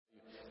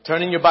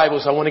Turn in your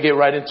Bibles. I want to get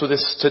right into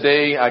this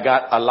today. I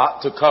got a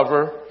lot to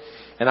cover,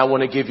 and I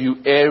want to give you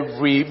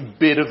every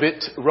bit of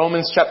it.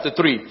 Romans chapter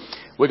 3.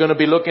 We're going to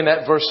be looking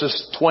at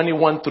verses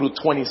 21 through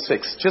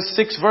 26. Just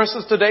 6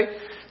 verses today,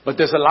 but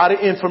there's a lot of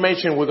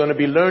information we're going to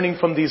be learning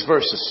from these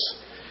verses.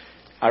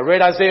 I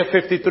read Isaiah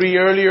 53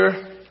 earlier,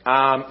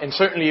 and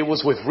certainly it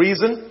was with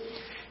reason.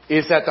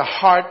 It's at the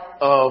heart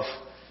of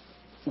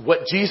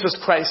what Jesus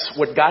Christ,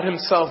 what God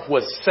himself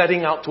was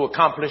setting out to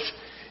accomplish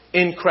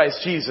in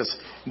Christ Jesus.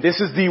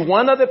 This is the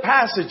one other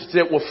passage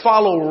that will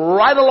follow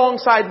right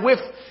alongside with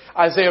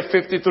Isaiah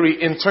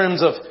 53 in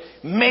terms of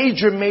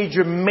major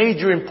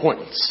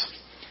importance.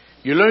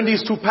 You learn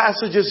these two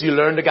passages, you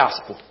learn the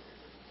gospel.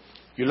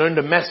 You learn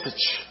the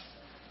message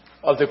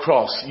of the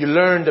cross. You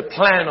learn the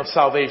plan of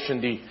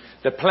salvation,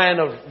 the plan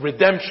of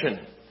redemption.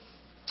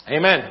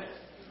 Amen.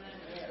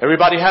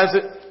 Everybody has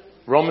it?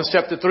 Romans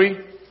chapter 3.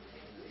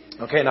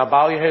 Okay, now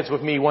bow your heads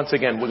with me once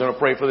again. We're going to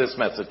pray for this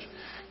message.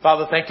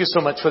 Father, thank you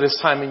so much for this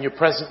time in your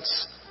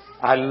presence.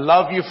 I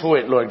love you for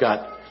it, Lord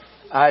God.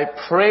 I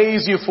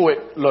praise you for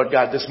it, Lord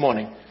God, this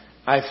morning.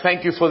 I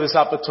thank you for this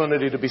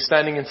opportunity to be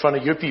standing in front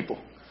of your people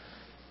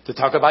to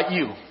talk about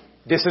you.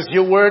 This is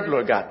your word,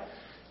 Lord God.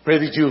 Pray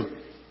that you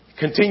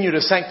continue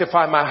to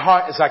sanctify my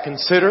heart as I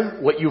consider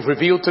what you've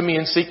revealed to me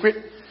in secret.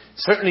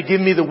 Certainly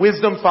give me the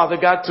wisdom, Father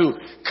God, to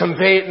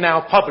convey it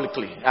now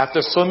publicly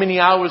after so many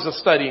hours of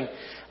studying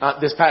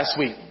this past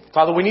week.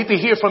 Father, we need to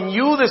hear from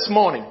you this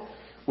morning.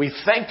 We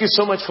thank you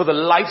so much for the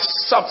life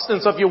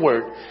substance of your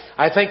word.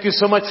 I thank you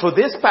so much for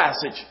this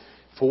passage,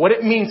 for what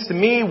it means to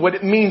me, what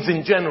it means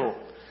in general.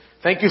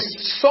 Thank you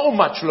so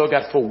much, Lord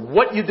God, for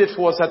what you did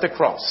for us at the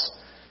cross,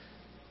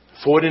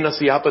 affording us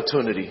the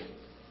opportunity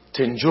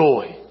to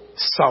enjoy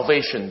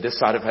salvation this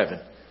side of heaven.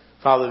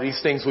 Father,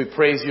 these things we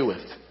praise you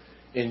with.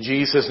 In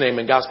Jesus' name,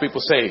 and God's people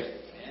say,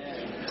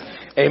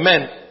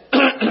 Amen.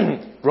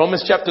 Amen.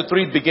 Romans chapter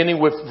 3, beginning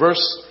with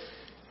verse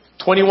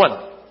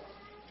 21.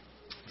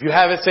 If you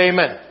have it, say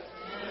amen.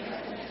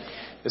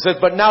 It says,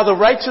 but now the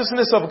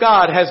righteousness of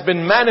God has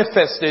been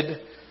manifested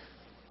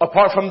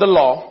apart from the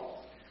law,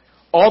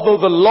 although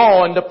the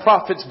law and the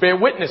prophets bear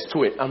witness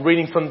to it. I'm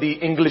reading from the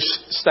English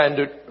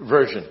Standard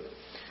Version.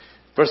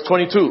 Verse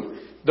 22.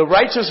 The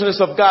righteousness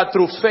of God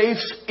through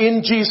faith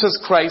in Jesus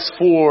Christ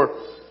for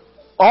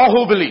all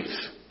who believe.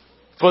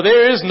 For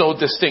there is no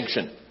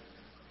distinction.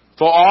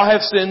 For all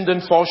have sinned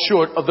and fall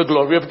short of the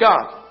glory of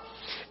God,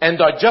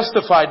 and are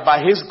justified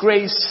by his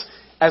grace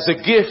as a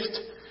gift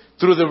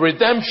through the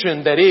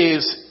redemption that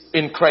is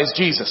in Christ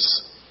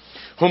Jesus,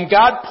 whom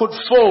God put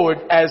forward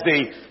as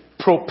a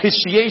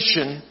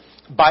propitiation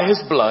by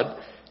his blood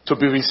to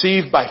be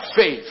received by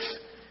faith.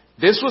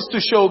 This was to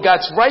show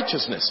God's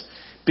righteousness,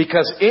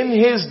 because in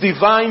his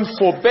divine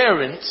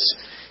forbearance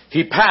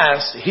he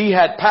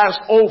had passed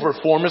over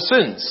former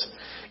sins.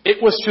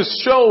 It was to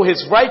show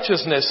his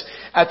righteousness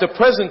at the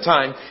present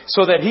time,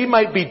 so that he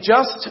might be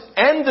just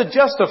and the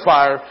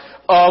justifier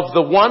of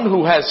the one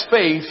who has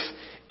faith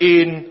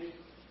in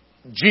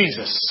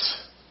Jesus.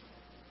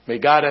 May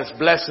God have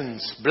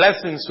blessings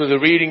to the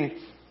reading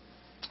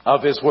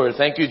of his word.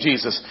 Thank you,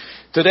 Jesus.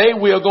 Today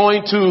we are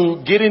going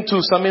to get into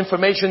some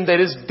information that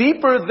is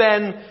deeper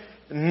than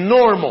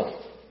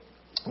normal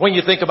when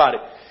you think about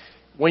it.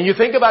 When you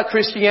think about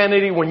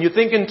Christianity, when you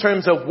think in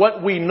terms of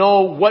what we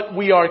know, what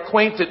we are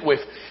acquainted with,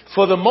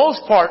 for the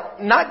most part,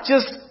 not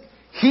just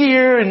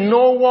here in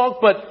Norwalk,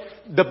 but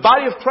the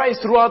body of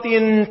Christ throughout the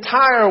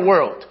entire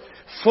world.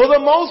 For the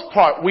most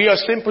part, we are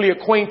simply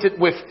acquainted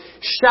with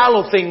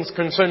shallow things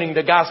concerning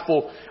the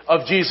gospel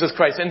of Jesus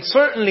Christ. And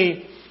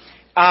certainly,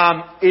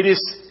 it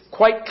is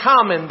quite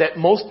common that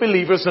most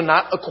believers are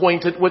not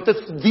acquainted with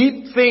the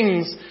deep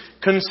things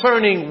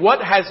concerning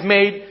what has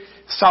made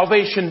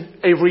salvation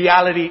a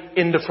reality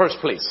in the first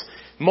place.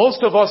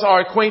 Most of us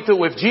are acquainted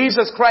with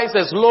Jesus Christ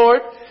as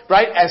Lord,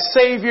 right? As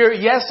Savior.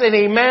 Yes and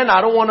amen.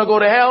 I don't want to go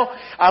to hell.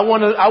 I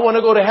want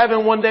to go to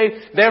heaven one day.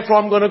 Therefore,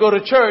 I'm going to go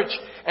to church.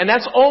 And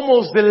that's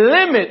almost the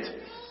limit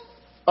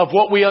of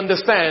what we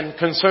understand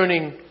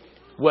concerning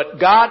what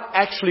God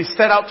actually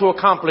set out to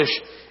accomplish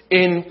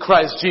in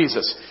Christ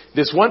Jesus.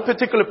 This one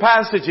particular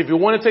passage, if you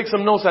want to take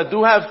some notes, I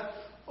do have,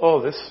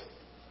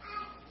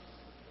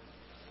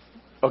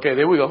 okay,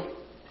 there we go.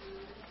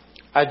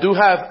 I do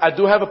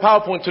have a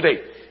PowerPoint today.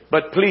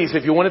 But please,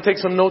 if you want to take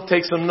some notes,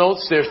 take some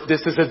notes.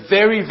 This is a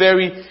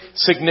very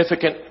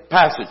significant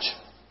passage.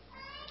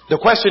 The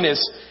question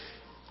is,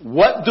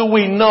 what do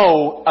we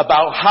know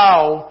about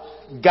how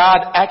God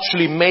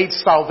actually made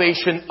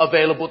salvation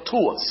available to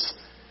us?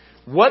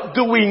 What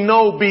do we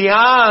know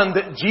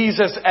beyond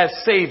Jesus as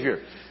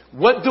Savior?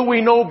 What do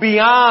we know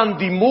beyond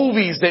the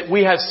movies that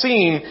we have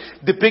seen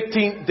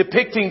depicting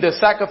the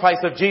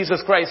sacrifice of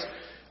Jesus Christ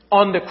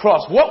on the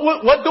cross?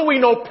 What do we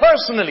know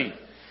personally?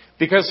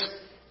 Because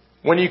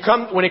when it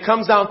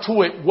comes down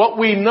to it, what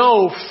we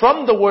know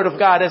from the Word of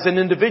God as an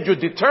individual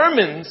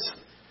determines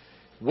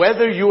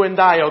whether you and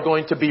I are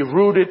going to be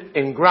rooted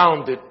and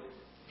grounded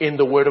in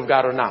the Word of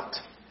God or not.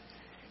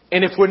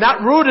 And if we're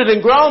not rooted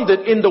and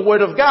grounded in the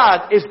Word of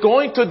God, it's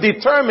going to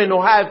determine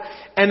or have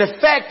an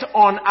effect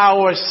on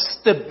our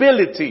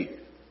stability.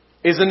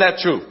 Isn't that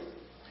true?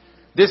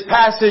 This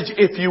passage,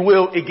 if you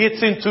will, it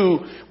gets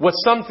into what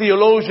some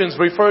theologians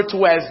refer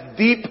to as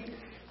deep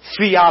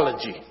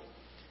theology.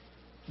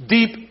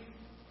 Deep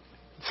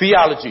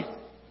theology.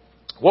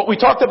 What we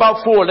talked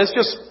about before, let's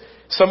just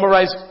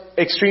summarize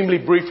extremely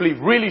briefly,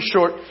 really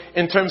short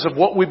in terms of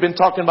what we've been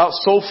talking about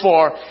so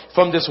far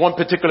from this one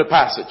particular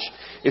passage.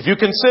 If you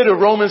consider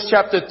Romans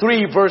chapter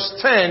 3 verse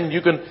 10,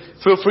 you can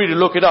feel free to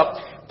look it up.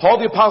 Paul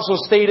the Apostle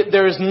stated,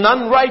 there is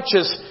none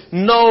righteous,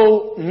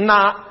 no,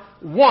 not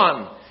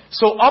one.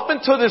 So up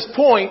until this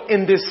point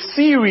in this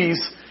series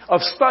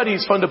of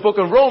studies from the book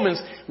of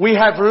Romans, we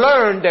have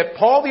learned that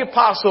Paul the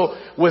Apostle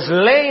was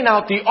laying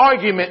out the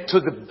argument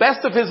to the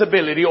best of his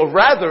ability, or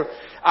rather,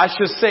 I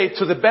should say,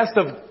 to the best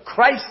of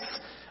Christ's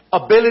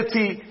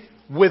ability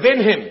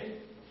within him.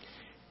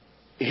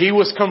 He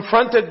was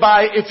confronted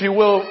by, if you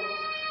will,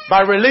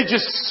 by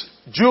religious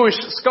Jewish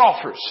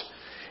scoffers.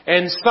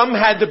 And some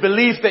had the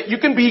belief that you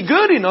can be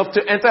good enough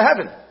to enter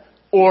heaven,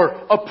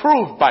 or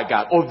approved by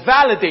God, or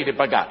validated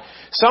by God.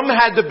 Some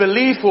had the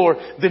belief or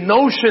the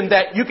notion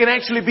that you can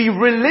actually be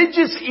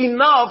religious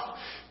enough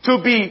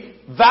to be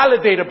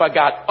validated by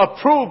God,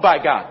 approved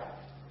by God.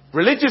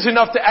 Religious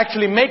enough to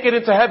actually make it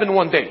into heaven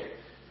one day.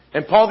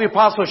 And Paul the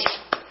Apostle,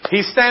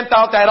 he stamped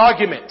out that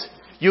argument.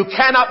 You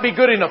cannot be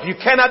good enough. You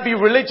cannot be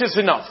religious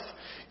enough.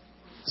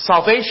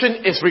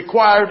 Salvation is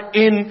required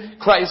in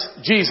Christ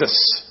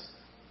Jesus.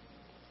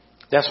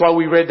 That's why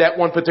we read that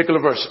one particular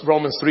verse,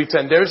 Romans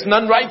 3:10. There is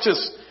none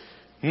righteous,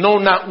 no,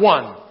 not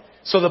one.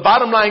 So the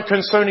bottom line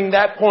concerning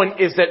that point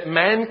is that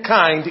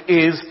mankind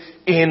is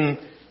in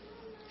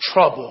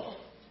trouble.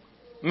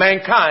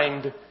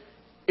 Mankind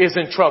is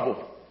in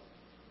trouble.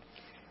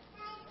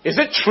 Is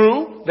it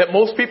true that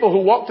most people who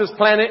walk this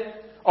planet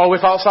are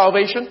without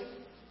salvation?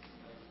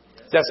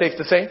 Is that safe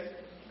to say?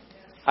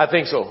 I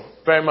think so.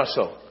 Very much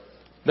so.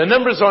 The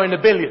numbers are in the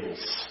billions.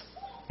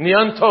 In the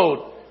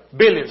untold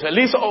billions. At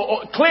least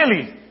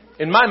clearly,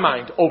 in my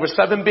mind, over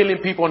 7 billion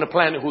people on the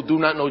planet who do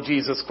not know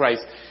Jesus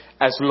Christ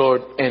as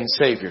Lord and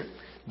Savior.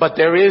 But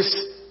there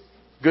is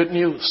good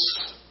news.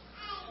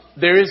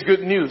 There is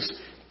good news.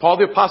 Paul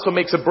the Apostle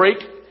makes a break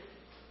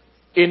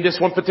in this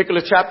one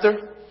particular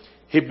chapter.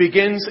 He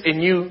begins a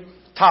new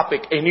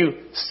topic, a new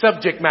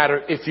subject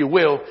matter, if you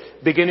will,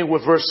 beginning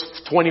with verse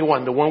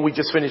 21, the one we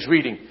just finished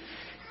reading.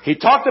 He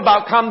talked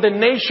about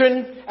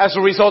condemnation as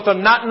a result of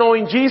not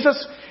knowing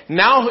Jesus.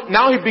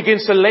 Now he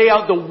begins to lay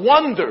out the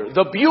wonder,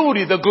 the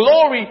beauty, the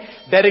glory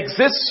that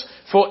exists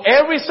for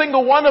every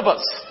single one of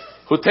us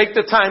who take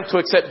the time to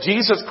accept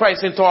Jesus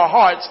Christ into our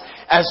hearts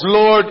as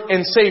Lord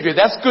and Savior.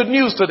 That's good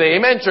news today.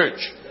 Amen, church?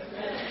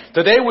 Amen.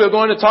 Today we're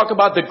going to talk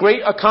about the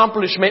great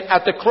accomplishment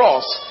at the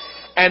cross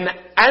and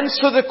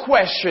answer the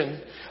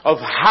question of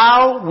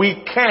how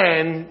we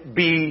can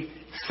be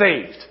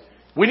saved.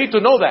 We need to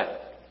know that.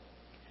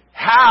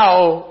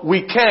 How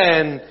we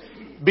can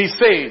be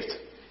saved.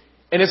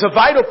 And it's a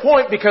vital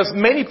point because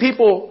many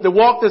people that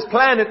walk this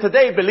planet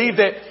today believe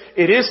that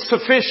it is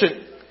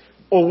sufficient,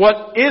 or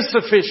what is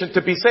sufficient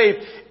to be saved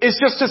is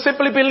just to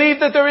simply believe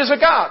that there is a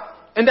God.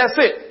 And that's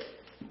it.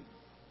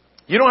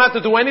 You don't have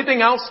to do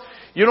anything else.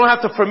 You don't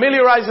have to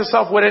familiarize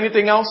yourself with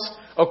anything else.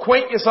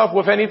 Acquaint yourself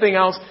with anything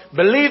else.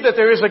 Believe that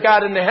there is a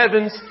God in the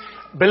heavens.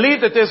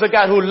 Believe that there's a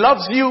God who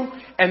loves you,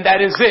 and that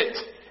is it.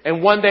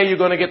 And one day you're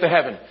going to get to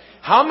heaven.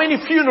 How many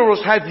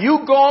funerals have you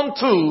gone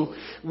to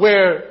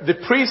where the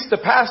priest, the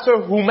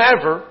pastor,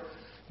 whomever,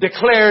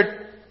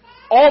 declared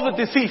all the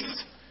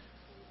deceased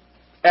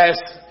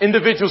as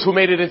individuals who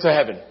made it into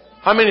heaven?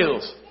 How many of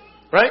those?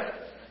 Right?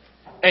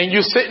 And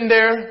you're sitting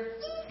there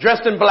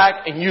dressed in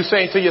black and you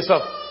saying to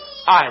yourself,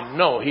 I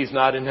know he's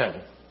not in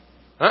heaven.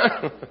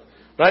 Huh?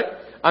 Right?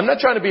 I'm not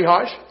trying to be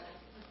harsh.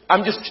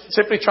 I'm just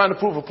simply trying to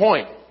prove a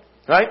point.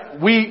 Right?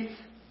 We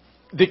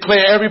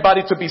declare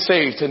everybody to be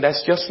saved, and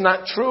that's just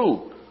not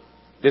true.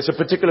 There's a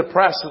particular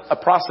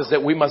process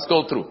that we must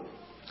go through.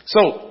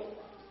 So,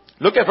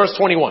 look at verse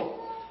 21.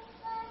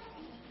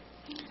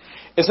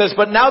 It says,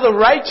 but now the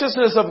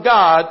righteousness of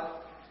God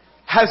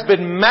has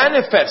been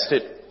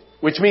manifested,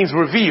 which means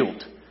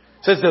revealed.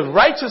 It says the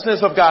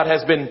righteousness of God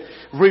has been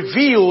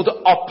revealed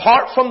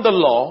apart from the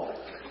law,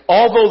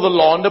 although the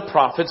law and the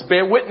prophets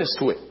bear witness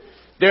to it.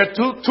 There are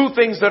two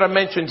things that are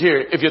mentioned here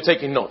if you're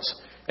taking notes.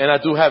 And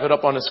I do have it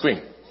up on the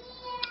screen.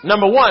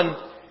 Number one,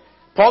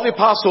 Paul the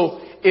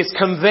Apostle is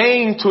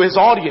conveying to his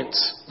audience,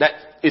 that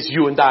is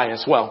you and I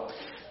as well,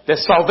 that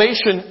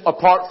salvation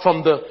apart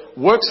from the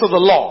works of the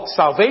law,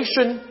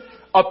 salvation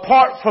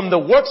apart from the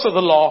works of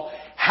the law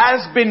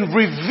has been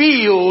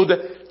revealed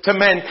to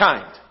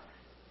mankind.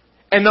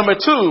 And number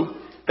two,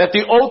 that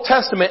the Old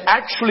Testament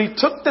actually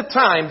took the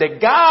time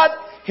that God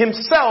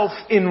himself,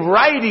 in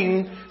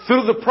writing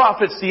through the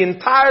prophets the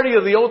entirety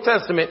of the Old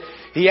Testament,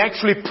 he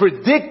actually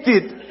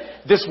predicted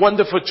this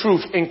wonderful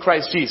truth in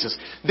Christ Jesus.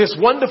 This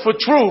wonderful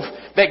truth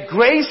that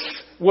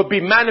grace would be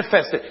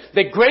manifested,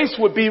 that grace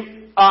would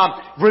be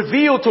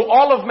revealed to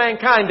all of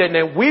mankind, and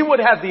then we would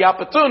have the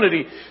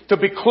opportunity to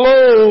be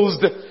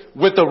clothed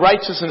with the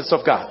righteousness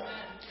of God.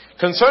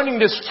 Concerning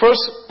this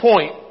first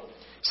point,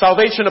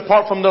 salvation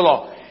apart from the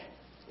law,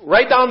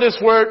 write down this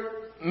word,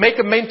 make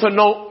a mental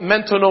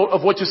note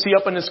of what you see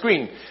up on the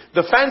screen.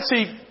 The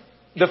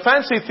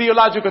fancy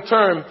theological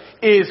term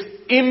is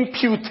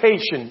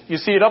imputation. You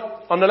see it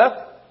up on the left?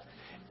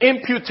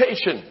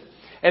 Imputation.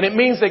 And it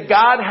means that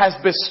God has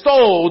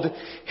bestowed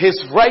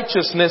His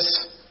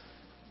righteousness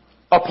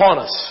upon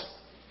us.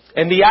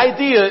 And the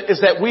idea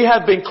is that we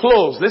have been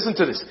clothed. Listen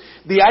to this.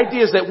 The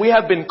idea is that we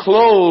have been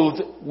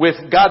clothed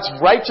with God's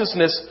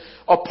righteousness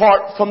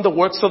apart from the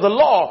works of the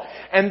law.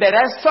 And that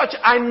as such,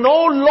 I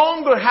no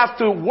longer have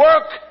to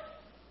work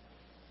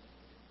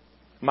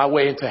my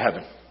way into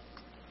heaven.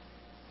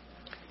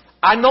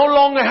 I no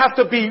longer have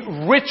to be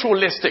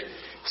ritualistic,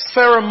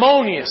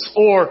 ceremonious,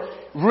 or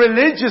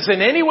religious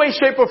in any way,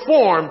 shape, or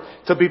form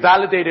to be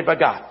validated by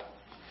God.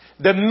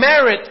 The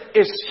merit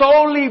is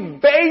solely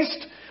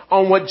based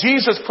on what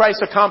Jesus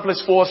Christ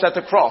accomplished for us at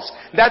the cross.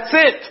 That's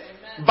it.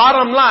 Amen.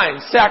 Bottom line.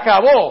 Se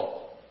acabó.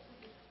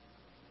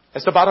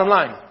 That's the bottom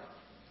line.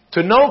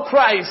 To know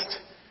Christ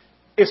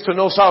is to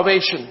know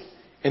salvation.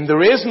 And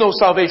there is no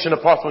salvation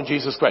apart from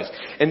Jesus Christ.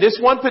 And this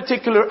one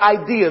particular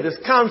idea, this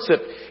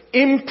concept,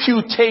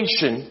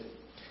 imputation,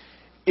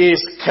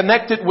 is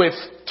connected with,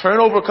 turn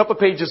over a couple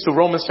pages to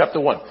Romans chapter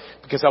 1,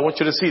 because I want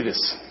you to see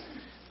this.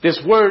 This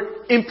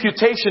word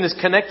imputation is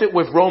connected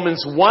with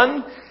Romans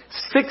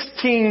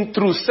 1:16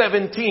 through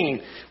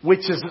 17,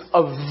 which is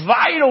a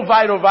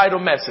vital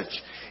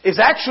message. It's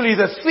actually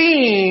the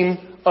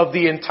theme of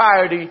the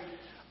entirety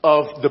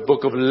of the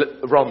book of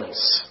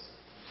Romans.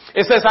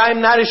 It says, I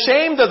am not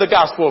ashamed of the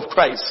gospel of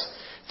Christ,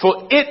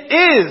 for it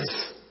is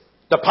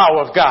the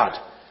power of God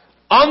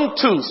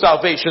unto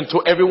salvation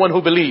to everyone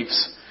who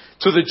believes,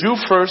 to the Jew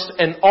first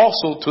and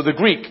also to the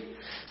Greek.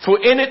 For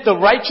in it the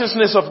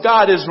righteousness of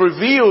God is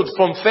revealed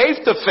from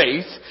faith to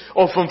faith,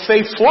 or from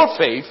faith for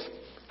faith,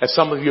 as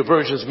some of your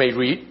versions may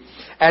read.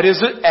 As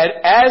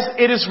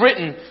it is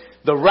written,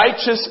 the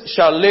righteous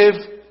shall live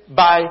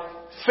by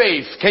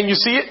faith. Can you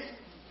see it?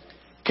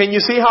 Can you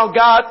see how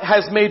God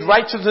has made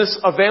righteousness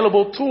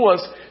available to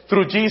us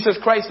through Jesus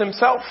Christ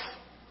Himself?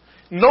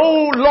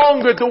 No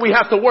longer do we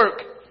have to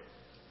work.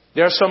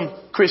 There are some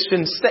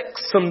Christian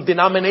sects, some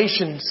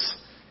denominations,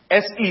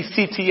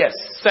 S-E-C-T-S,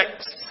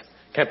 sects.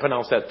 Can't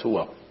pronounce that too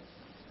well.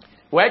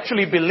 Who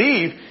actually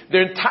believe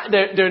their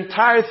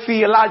entire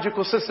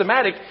theological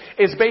systematic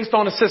is based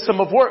on a system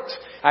of works.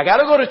 I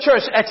gotta go to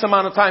church X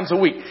amount of times a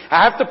week.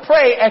 I have to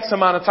pray X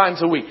amount of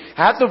times a week.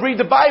 I have to read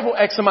the Bible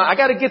X amount. I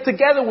gotta get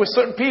together with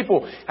certain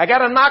people. I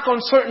gotta knock on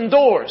certain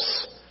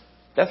doors.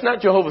 That's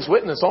not Jehovah's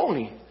Witness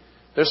only.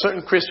 There's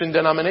certain Christian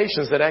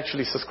denominations that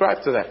actually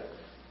subscribe to that.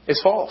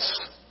 It's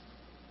false.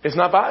 It's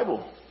not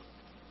Bible.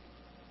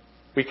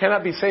 We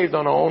cannot be saved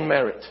on our own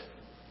merit.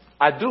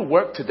 I do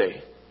work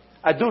today.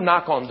 I do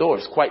knock on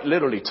doors, quite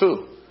literally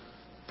too.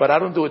 But I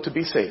don't do it to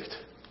be saved.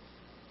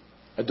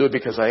 I do it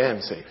because I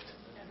am saved.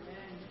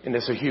 And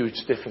there's a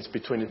huge difference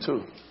between the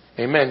two.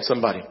 Amen,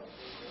 somebody.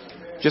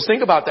 Just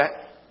think about that.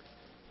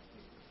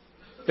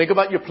 Think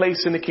about your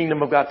place in the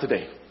kingdom of God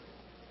today.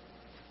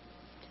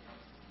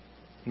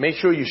 Make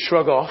sure you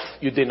shrug off,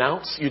 you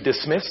denounce, you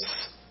dismiss.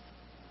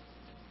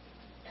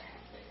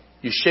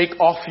 You shake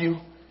off you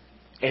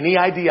any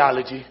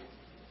ideology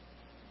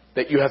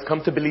that you have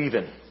come to believe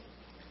in,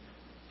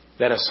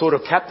 that has sort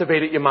of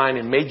captivated your mind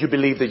and made you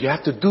believe that you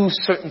have to do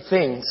certain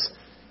things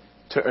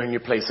to earn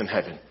your place in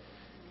heaven.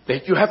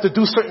 That you have to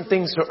do certain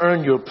things to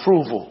earn your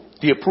approval,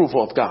 the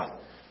approval of God.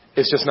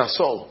 It's just not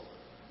so.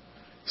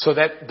 So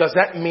does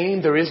that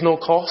mean there is no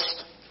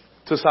cost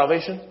to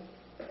salvation?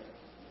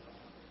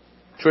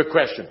 Trick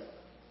question.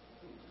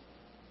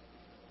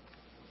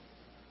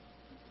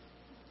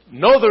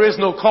 No, there is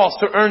no cost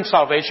to earn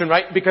salvation,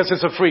 right? Because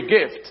it's a free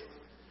gift.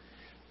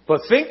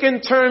 But think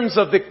in terms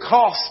of the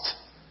cost.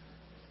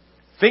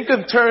 Think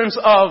in terms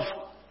of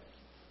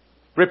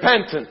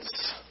repentance.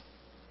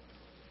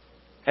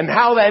 And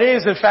how that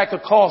is, in fact, a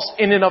cost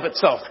in and of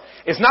itself.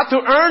 It's not to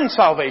earn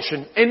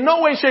salvation in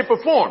no way, shape,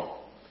 or form.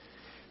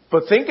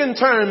 But think in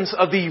terms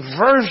of the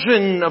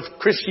version of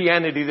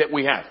Christianity that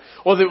we have.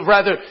 Or the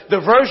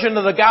version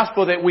of the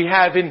gospel that we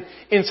have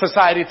in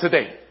society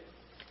today.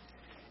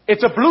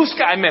 It's a blue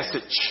sky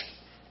message.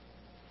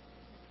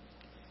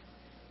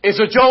 It's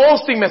a Joel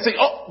Osteen message.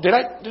 Oh, did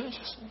I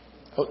just...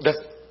 Oh,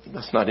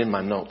 that's not in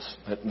my notes.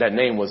 That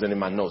name wasn't in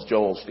my notes.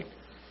 Joel Osteen.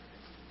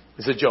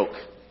 It's a joke.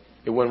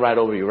 It went right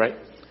over you, right?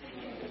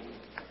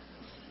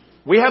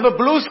 We have a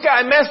blue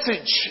sky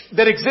message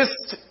that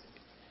exists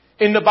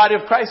in the body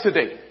of Christ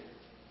today.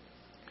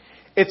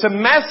 It's a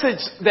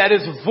message that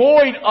is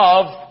void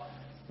of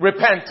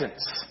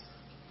repentance.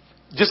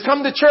 Just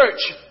come to church.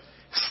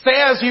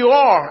 Stay as you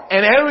are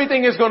and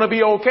everything is going to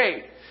be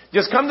okay.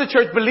 Just come to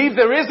church, believe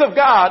there is a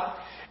God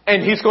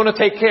and He's going to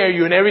take care of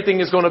you and everything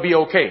is going to be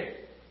okay.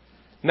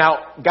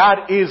 Now,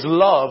 God is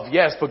love,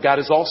 yes, but God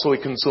is also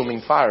a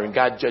consuming fire and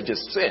God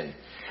judges sin.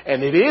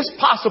 And it is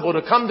possible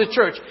to come to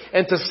church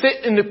and to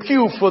sit in the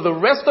pew for the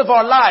rest of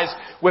our lives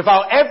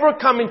without ever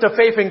coming to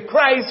faith in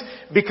Christ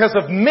because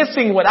of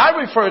missing what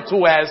I refer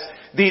to as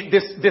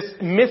this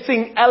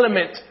missing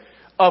element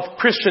of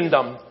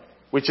Christendom,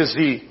 which is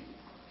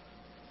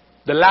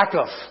the lack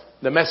of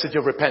the message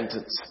of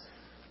repentance.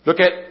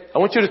 I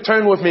want you to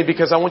turn with me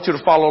because I want you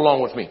to follow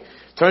along with me.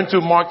 Turn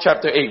to Mark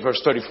chapter 8,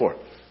 verse 34.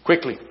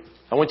 Quickly.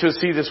 I want you to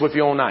see this with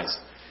your own eyes.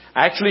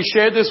 I actually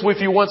shared this with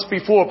you once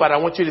before, but I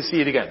want you to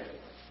see it again.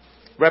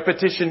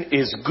 Repetition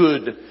is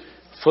good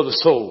for the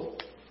soul.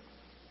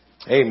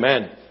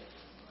 Amen.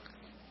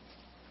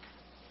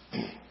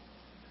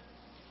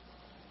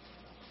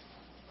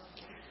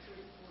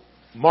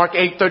 Mark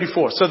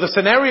 8:34. So the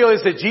scenario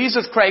is that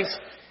Jesus Christ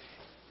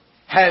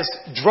has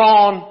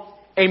drawn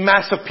a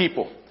mass of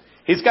people.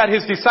 He's got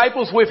his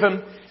disciples with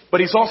him, but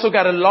he's also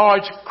got a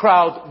large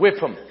crowd with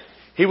him.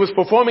 He was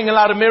performing a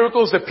lot of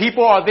miracles. The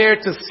people are there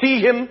to see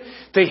him,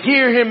 to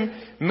hear him.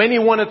 Many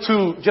wanted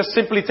to just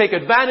simply take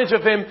advantage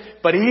of him,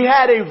 but he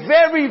had a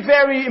very,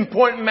 very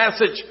important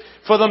message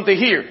for them to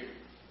hear.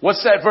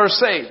 What's that verse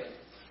say?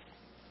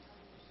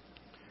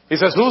 He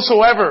says,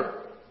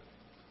 whosoever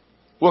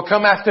will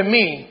come after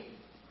me,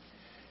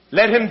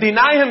 let him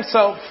deny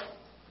himself,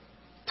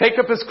 take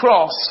up his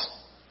cross,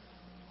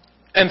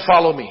 and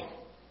follow me.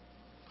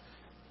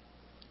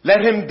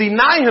 Let him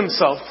deny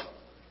himself,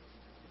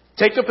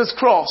 take up his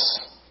cross,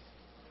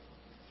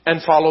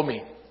 and follow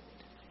me.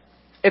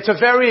 It's a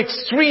very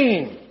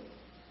extreme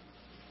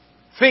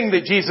thing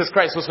that Jesus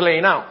Christ was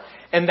laying out.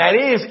 And that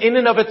is, in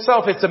and of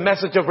itself, it's a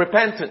message of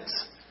repentance.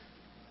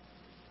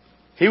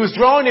 He was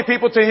drawing the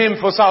people to him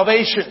for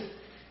salvation.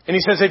 And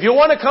he says, if you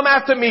want to come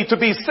after me to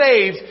be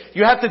saved,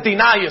 you have to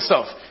deny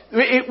yourself.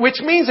 Which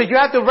means that you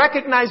have to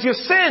recognize your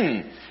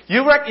sin.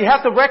 You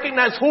have to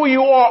recognize who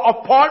you are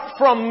apart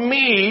from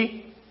me.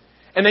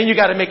 And then you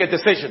got to make a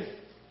decision.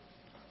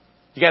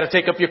 You got to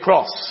take up your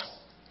cross.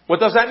 What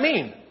does that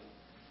mean?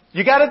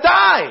 You got to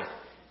die.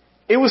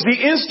 It was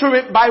the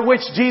instrument by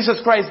which Jesus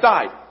Christ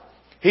died.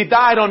 He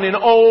died on an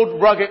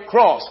old rugged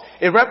cross.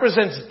 It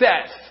represents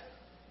death,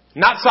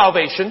 not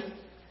salvation.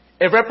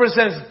 It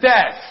represents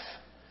death.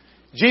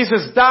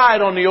 Jesus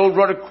died on the old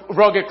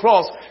rugged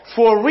cross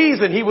for a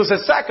reason. He was a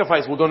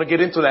sacrifice. We're going to get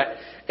into that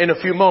in a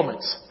few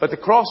moments. But the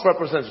cross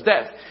represents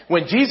death.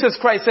 When Jesus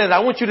Christ says, I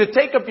want you to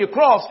take up your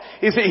cross,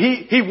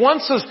 he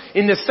wants us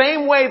in the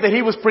same way that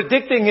he was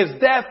predicting his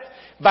death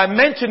by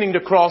mentioning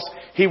the cross.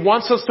 He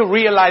wants us to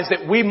realize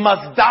that we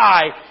must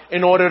die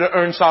in order to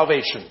earn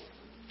salvation.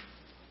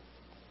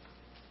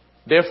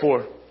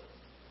 Therefore,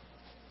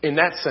 in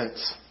that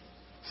sense,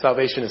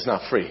 salvation is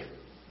not free.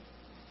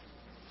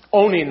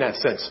 Only in that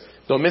sense.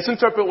 Don't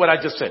misinterpret what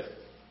I just said.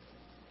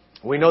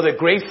 We know that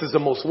grace is the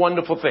most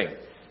wonderful thing.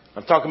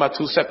 I'm talking about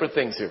two separate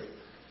things here.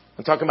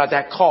 I'm talking about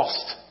that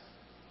cost.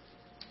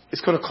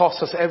 It's going to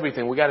cost us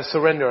everything. We got to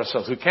surrender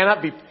ourselves.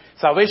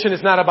 Salvation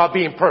is not about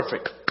being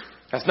perfect.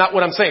 That's not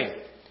what I'm saying.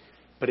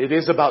 But it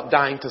is about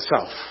dying to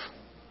self.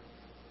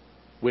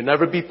 We'll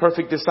never be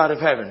perfect this side of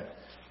heaven.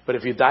 But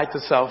if you die to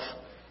self,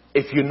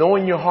 if you know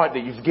in your heart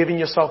that you've given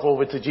yourself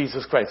over to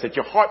Jesus Christ, that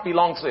your heart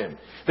belongs to him,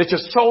 that your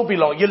soul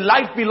belongs, your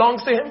life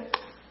belongs to him,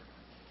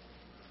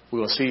 we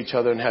will see each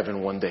other in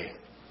heaven one day.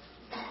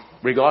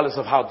 Regardless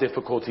of how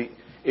difficult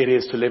it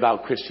is to live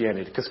out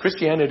Christianity. Because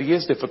Christianity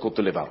is difficult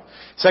to live out.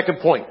 Second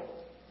point.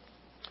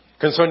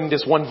 Concerning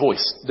this one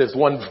voice. There's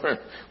one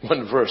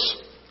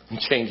verse. I'm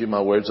changing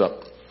my words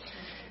up.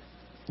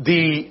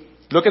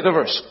 Look at the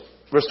verse.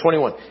 Verse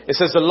 21. It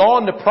says, the law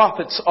and the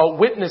prophets are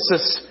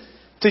witnesses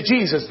to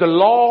Jesus. The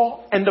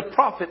law and the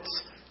prophets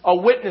are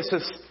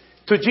witnesses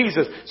to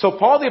Jesus. So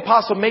Paul the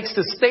Apostle makes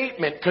the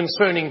statement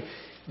concerning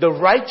the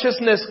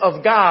righteousness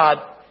of God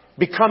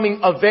becoming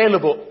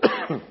available.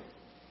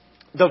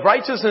 The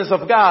righteousness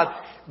of God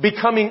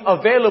becoming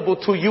available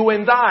to you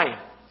and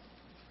I.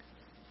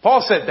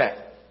 Paul said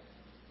that.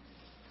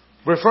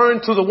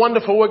 Referring to the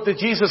wonderful work that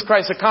Jesus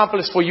Christ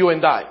accomplished for you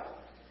and I.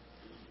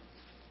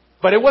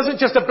 But it wasn't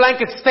just a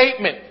blanket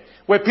statement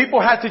where people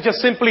had to just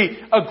simply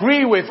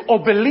agree with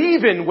or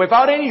believe in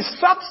without any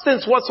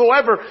substance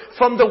whatsoever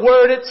from the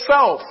Word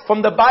itself,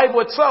 from the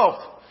Bible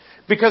itself.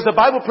 Because the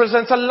Bible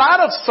presents a lot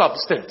of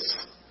substance.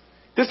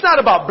 It's not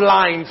about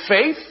blind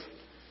faith.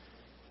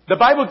 The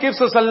Bible gives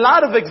us a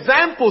lot of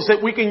examples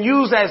that we can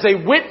use as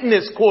a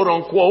witness, quote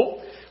unquote,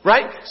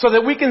 right? So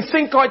that we can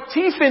sink our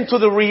teeth into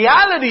the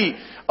reality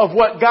of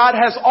what God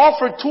has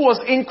offered to us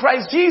in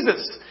Christ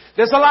Jesus.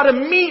 There's a lot of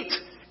meat,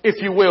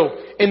 if you will,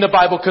 in the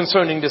Bible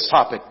concerning this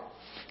topic.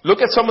 Look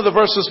at some of the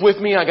verses with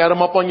me. I got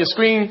them up on your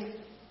screen.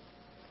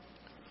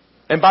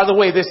 And by the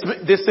way,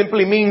 this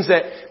simply means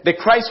that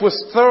Christ was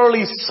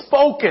thoroughly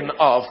spoken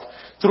of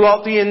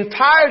throughout the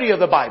entirety of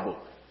the Bible.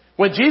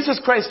 When Jesus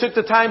Christ took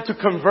the time to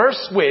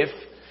converse with,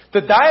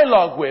 to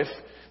dialogue with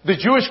the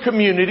Jewish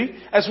community,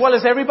 as well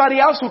as everybody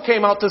else who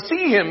came out to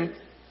see him,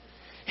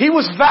 he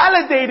was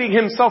validating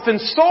himself in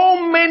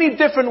so many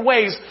different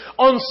ways,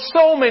 on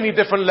so many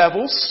different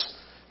levels.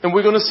 And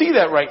we're going to see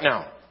that right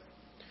now.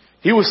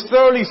 He was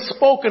thoroughly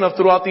spoken of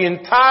throughout the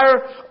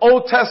entire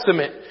Old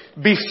Testament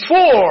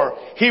before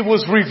he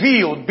was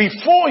revealed,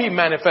 before he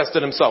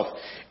manifested himself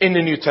in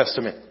the New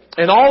Testament.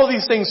 And all of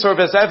these things serve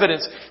as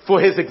evidence for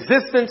his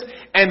existence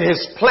and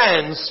his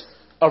plans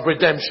of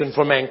redemption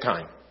for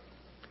mankind.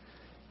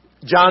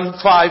 John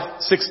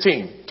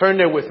 5:16. Turn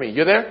there with me.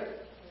 You there?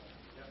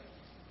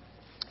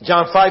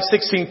 John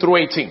 5:16 through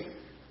 18.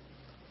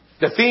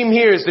 The theme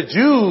here is the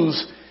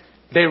Jews,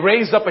 they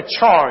raised up a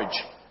charge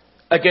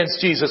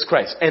against Jesus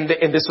Christ. And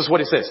this is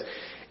what it says.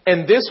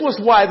 And this was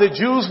why the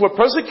Jews were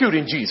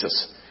persecuting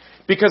Jesus,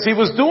 because he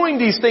was doing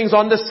these things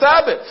on the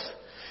Sabbath.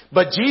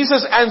 But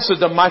Jesus answered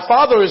them, my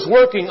Father is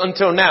working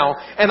until now,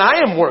 and I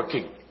am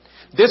working.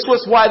 This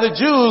was why the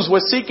Jews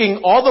were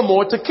seeking all the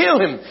more to kill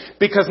him,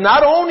 because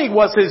not only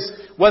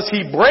was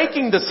he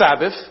breaking the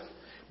Sabbath,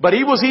 but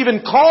he was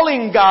even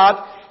calling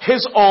God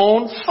his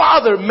own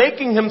Father,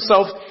 making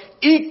himself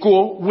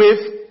equal with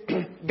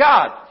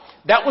God.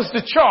 That was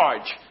the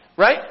charge,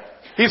 right?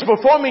 He's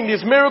performing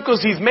these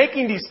miracles, he's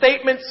making these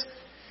statements,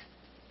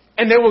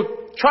 and they were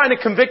trying to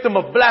convict him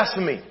of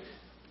blasphemy.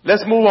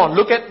 Let's move on.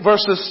 Look at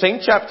verses, same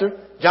chapter,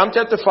 John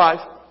chapter 5,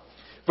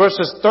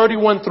 verses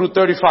 31 through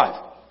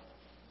 35.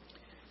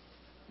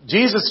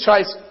 Jesus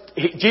Christ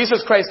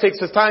takes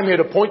his time here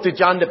to point to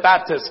John the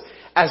Baptist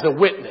as a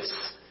witness.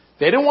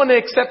 They didn't want to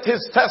accept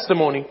his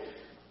testimony,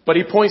 but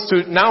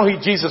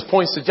Jesus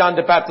points to John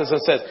the Baptist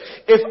and says,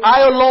 if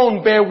I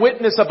alone bear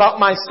witness about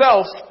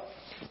myself,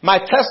 my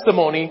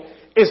testimony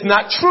is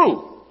not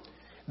true.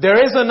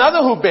 There is another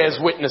who bears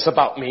witness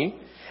about me,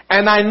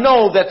 and I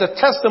know that the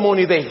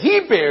testimony that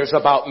he bears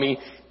about me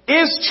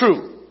is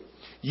true.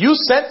 You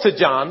sent to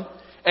John,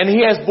 and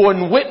he has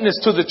borne witness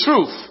to the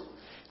truth.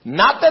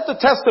 Not that the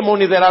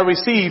testimony that I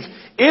receive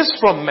is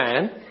from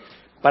man,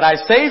 but I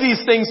say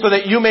these things so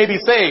that you may be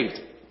saved.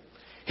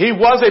 He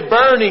was a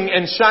burning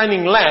and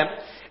shining lamp,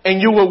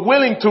 and you were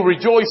willing to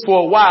rejoice for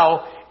a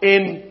while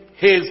in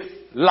his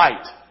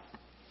light.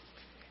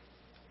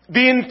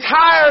 The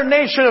entire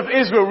nation of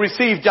Israel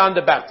received John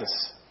the Baptist.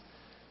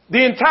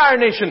 The entire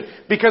nation,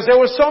 because there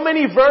were so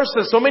many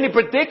verses, so many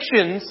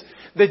predictions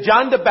that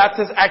John the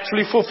Baptist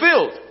actually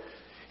fulfilled.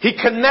 He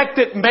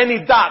connected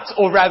many dots,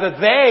 or rather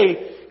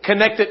they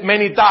connected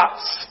many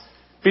dots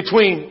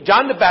between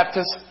John the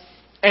Baptist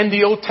and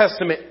the Old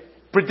Testament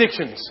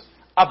predictions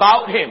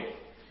about him.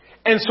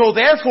 And so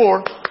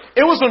therefore,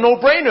 it was a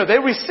no-brainer. They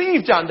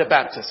received John the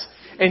Baptist.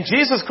 And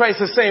Jesus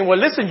Christ is saying, well,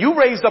 listen, you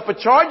raised up a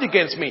charge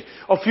against me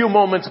a few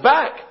moments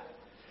back,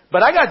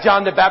 but I got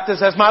John the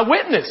Baptist as my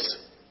witness.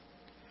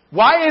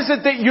 Why is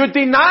it that you're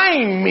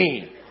denying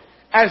me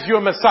as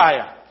your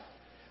Messiah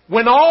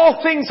when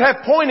all things have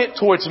pointed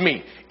towards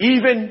me,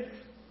 even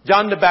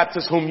John the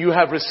Baptist whom you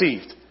have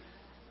received?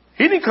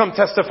 He didn't come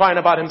testifying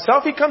about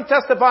himself. He come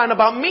testifying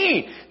about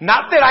me.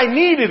 Not that I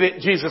needed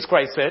it, Jesus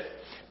Christ said,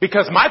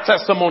 because my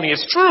testimony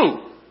is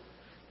true.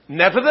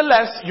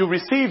 Nevertheless, you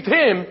received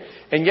him,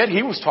 and yet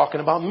he was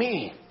talking about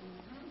me.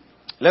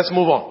 Let's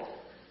move on.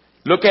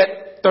 Look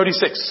at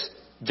 36.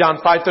 John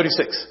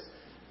 5:36.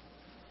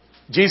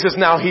 Jesus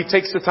now, he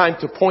takes the time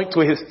to point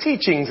to his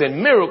teachings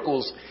and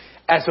miracles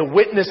as a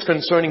witness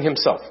concerning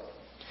himself.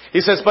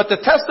 He says, but the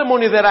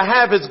testimony that I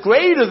have is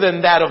greater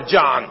than that of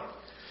John.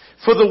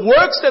 For the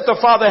works that the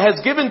Father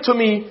has given to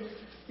me,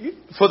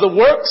 for the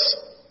works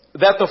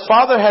that the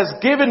Father has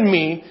given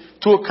me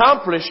to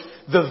accomplish,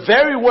 the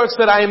very works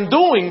that I am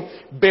doing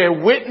bear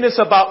witness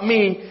about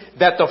me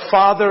that the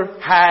Father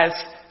has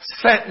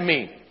sent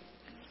me.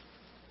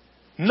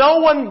 No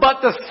one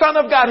but the Son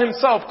of God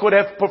himself could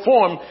have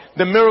performed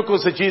the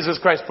miracles that Jesus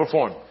Christ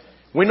performed.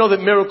 We know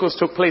that miracles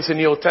took place in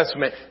the Old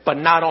Testament, but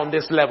not on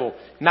this level,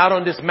 not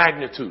on this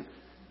magnitude.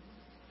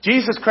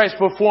 Jesus Christ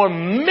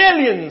performed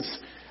millions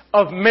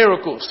of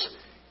miracles,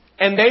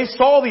 and they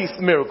saw these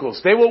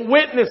miracles. They were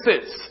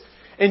witnesses.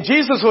 And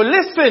Jesus would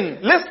listen.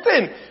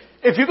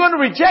 If you're going to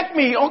reject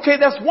me, okay,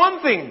 that's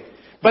one thing.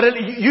 But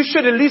you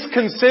should at least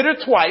consider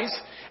twice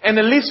and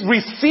at least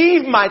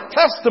receive my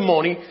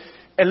testimony,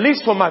 at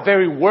least for my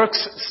very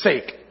work's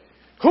sake.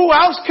 Who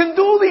else can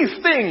do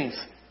these things?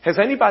 Has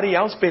anybody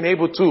else been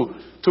able to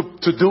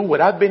do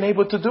what I've been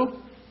able to do?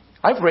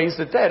 I've raised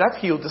the dead.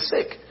 I've healed the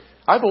sick.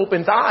 I've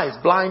opened eyes,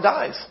 blind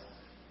eyes.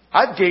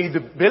 I've gave the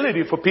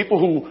ability for people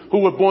who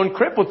were born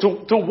crippled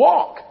to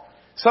walk.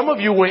 Some of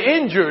you were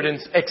injured, and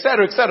et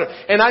cetera, et cetera.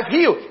 And I've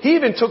healed. He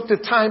even took the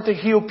time to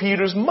heal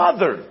Peter's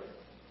mother,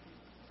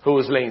 who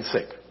was laying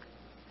sick.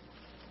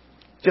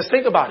 Just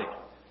think about it.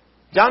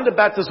 John the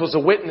Baptist was a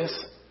witness.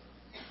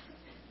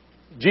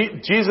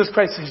 Jesus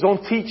Christ, his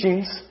own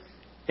teachings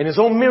and his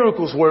own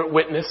miracles were a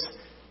witness.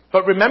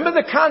 But remember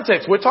the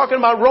context. We're talking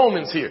about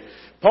Romans here.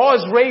 Paul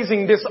is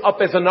raising this up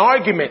as an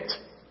argument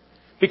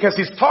because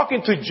he's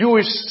talking to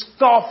Jewish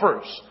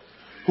scoffers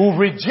who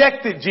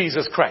rejected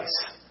Jesus Christ.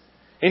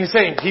 And he's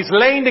saying, he's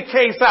laying the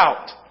case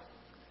out.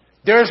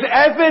 There's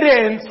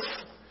evidence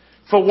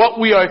for what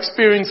we are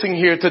experiencing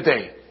here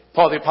today.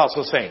 Paul the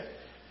Apostle is saying,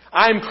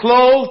 I'm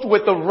clothed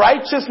with the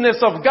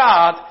righteousness of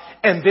God,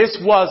 and this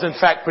was in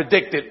fact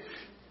predicted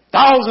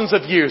thousands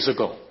of years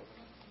ago.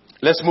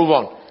 Let's move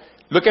on.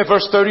 Look at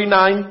verse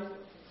 39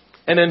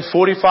 And then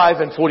 45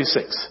 and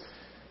 46.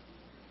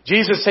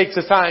 Jesus takes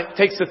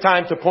the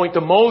time to point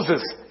to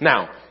Moses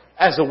now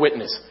as a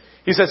witness.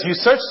 He says, you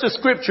search the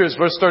scriptures,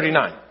 verse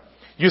 39.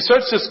 You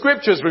search the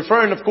scriptures,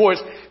 referring, of course,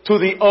 to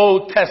the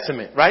Old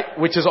Testament, right?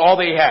 Which is all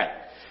they had.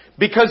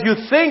 Because you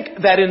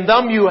think that in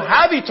them you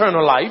have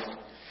eternal life,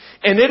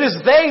 and it is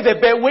they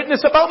that bear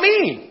witness about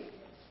me.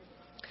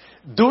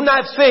 Do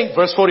not think,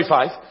 verse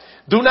 45,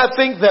 do not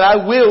think that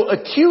I will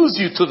accuse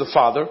you to the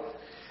Father.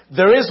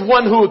 There is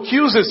one who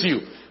accuses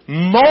you,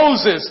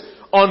 Moses,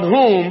 on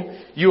whom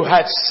you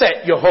had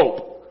set your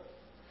hope.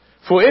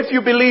 For if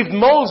you believed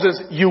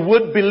Moses, you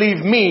would believe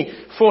me,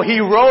 for he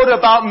wrote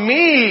about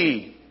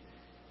me.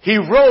 He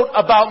wrote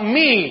about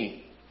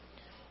me.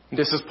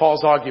 This is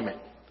Paul's argument.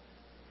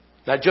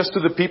 Not just to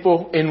the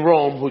people in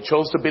Rome who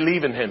chose to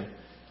believe in him,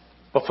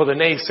 but for the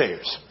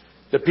naysayers.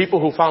 The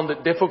people who found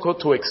it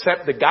difficult to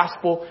accept the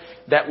gospel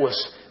that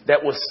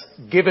was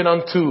given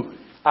unto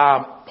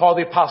Paul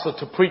the Apostle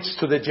to preach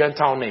to the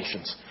Gentile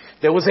nations.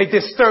 There was a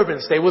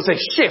disturbance. There was a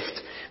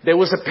shift. There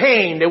was a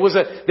pain. There was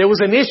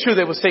an issue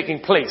that was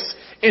taking place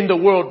in the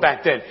world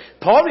back then.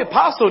 Paul the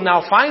Apostle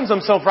now finds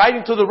himself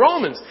writing to the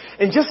Romans.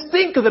 And just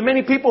think of the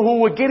many people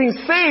who were getting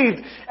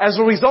saved as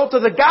a result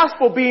of the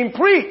gospel being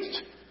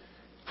preached.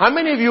 How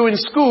many of you in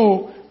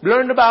school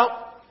learned about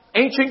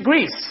ancient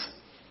Greece?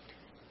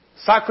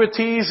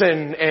 Socrates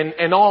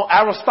and all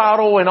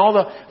Aristotle and all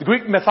the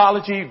Greek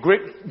mythology,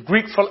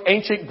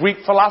 ancient Greek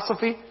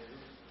philosophy,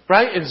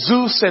 right? And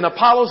Zeus and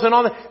Apollos and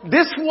all that.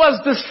 This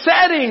was the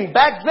setting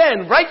back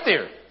then, right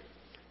there.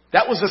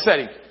 That was the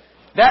setting.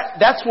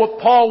 That's what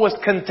Paul was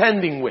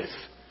contending with.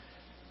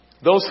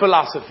 Those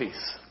philosophies.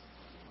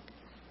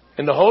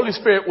 And the Holy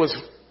Spirit was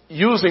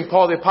using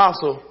Paul the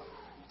Apostle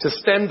to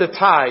stem the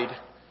tide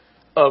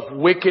of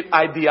wicked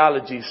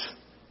ideologies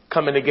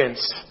coming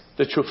against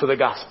the truth of the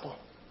gospel.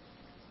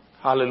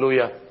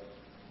 Hallelujah.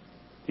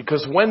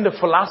 Because when the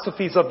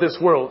philosophies of this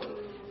world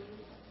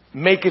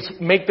make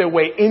their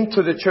way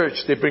into the church,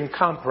 they bring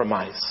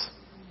compromise.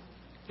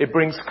 It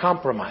brings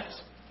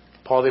compromise.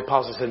 Paul the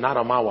Apostle said, not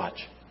on my watch.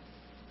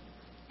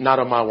 Not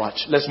on my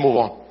watch. Let's move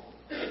on.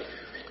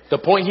 The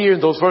point here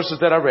in those verses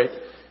that I read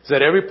is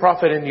that every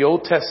prophet in the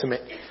Old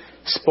Testament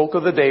spoke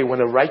of the day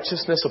when a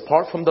righteousness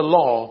apart from the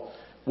law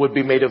would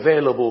be made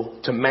available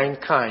to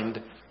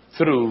mankind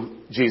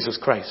through Jesus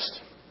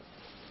Christ.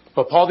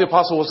 But Paul the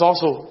Apostle was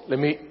also,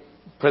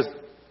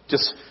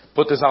 just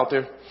put this out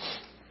there.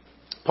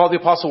 Paul the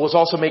Apostle was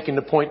also making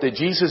the point that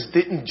Jesus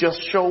didn't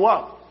just show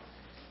up.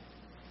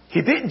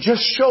 He didn't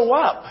just show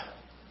up.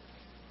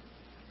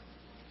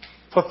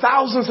 For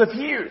thousands of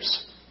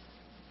years,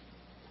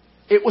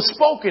 it was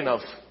spoken of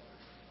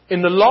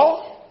in the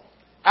law,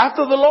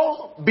 after the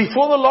law,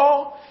 before the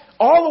law,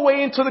 all the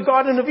way into the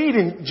Garden of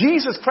Eden.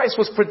 Jesus Christ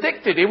was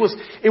predicted. It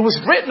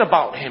was written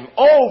about him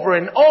over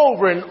and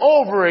over and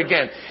over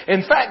again.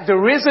 In fact,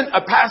 there isn't a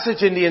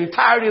passage in the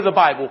entirety of the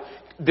Bible,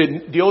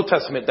 the Old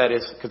Testament that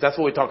is, because that's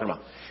what we're talking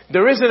about.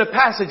 There isn't a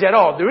passage at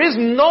all. There is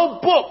no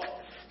book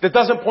that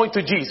doesn't point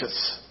to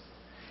Jesus.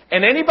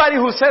 And anybody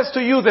who says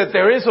to you that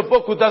there is a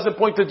book who doesn't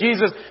point to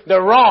Jesus,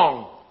 they're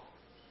wrong.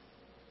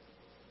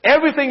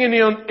 Everything in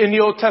the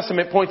Old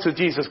Testament points to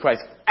Jesus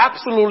Christ.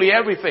 Absolutely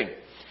everything.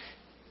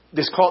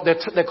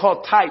 They're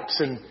called types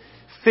and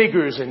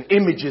figures and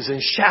images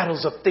and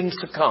shadows of things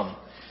to come.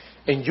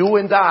 And you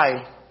and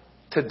I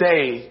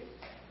today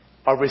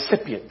are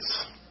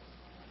recipients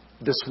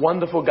of this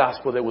wonderful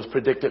gospel that was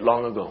predicted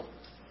long ago.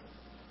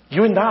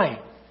 You and I.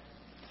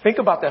 Think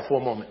about that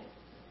for a moment.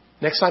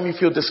 Next time you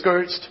feel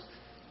discouraged,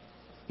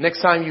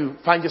 next time you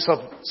find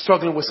yourself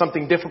struggling with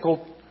something difficult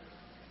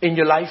in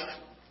your life,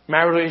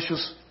 marital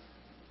issues,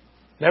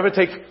 never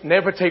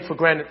take for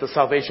granted the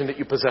salvation that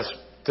you possess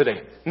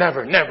today.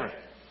 Never, never.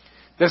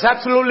 There's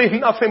absolutely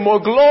nothing more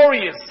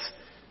glorious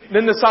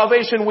than the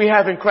salvation we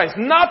have in Christ.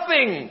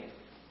 Nothing.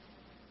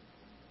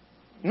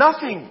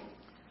 Nothing.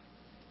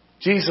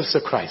 Jesus the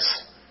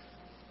Christ,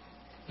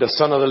 the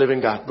Son of the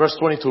living God. Verse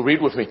 22,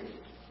 read with me.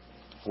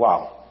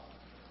 Wow.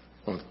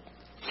 I'm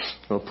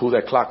going to pull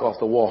that clock off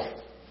the wall.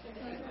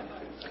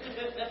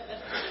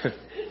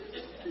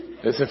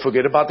 Listen,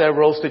 forget about that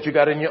roast that you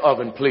got in your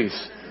oven,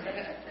 please.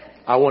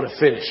 I want to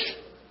finish.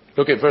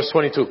 Look at verse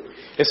 22.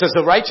 It says,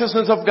 the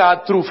righteousness of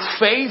God through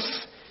faith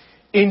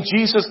in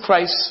Jesus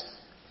Christ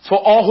for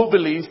all who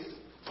believe,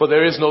 for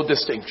there is no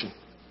distinction.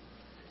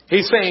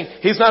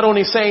 He's not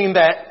only saying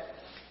that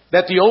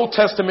the Old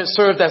Testament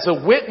served as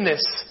a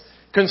witness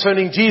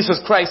concerning Jesus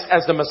Christ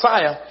as the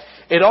Messiah,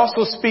 it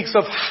also speaks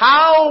of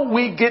how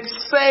we get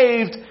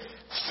saved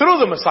through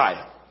the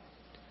Messiah.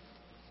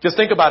 Just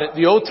think about it.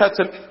 The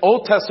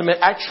Old Testament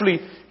actually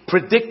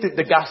predicted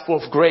the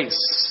gospel of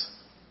grace.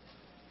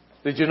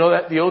 Did you know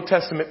that? The Old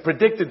Testament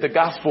predicted the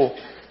gospel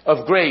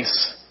of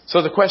grace.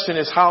 So the question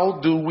is, how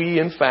do we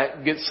in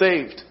fact get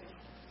saved?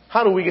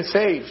 How do we get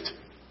saved?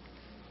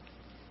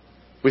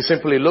 We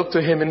simply look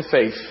to him in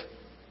faith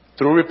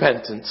through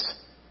repentance,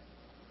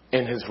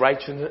 and his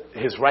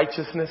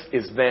righteousness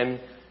is then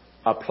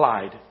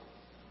applied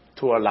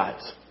to our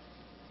lives.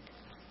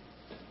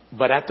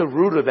 But at the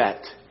root of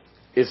that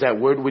is that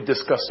word we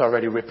discussed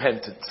already,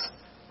 repentance.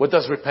 What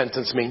does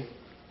repentance mean?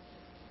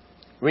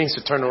 It means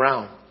to turn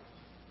around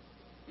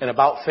and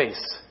about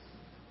face.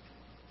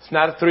 It's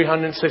not a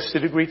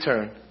 360-degree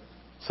turn.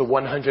 It's a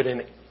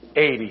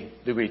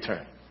 180-degree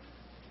turn.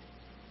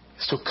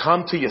 It's to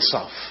come to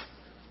yourself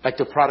like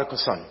the prodigal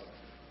son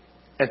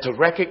and to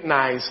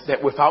recognize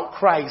that without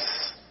Christ,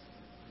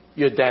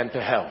 you're damned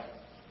to hell.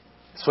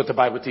 That's what the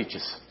Bible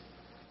teaches.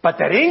 But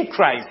that in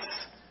Christ,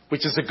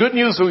 which is the good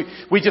news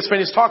we just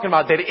finished talking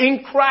about, that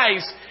in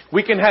Christ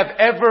we can have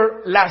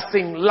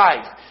everlasting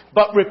life.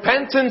 But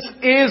repentance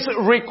is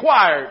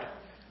required.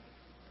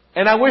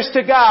 And I wish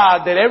to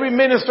God that every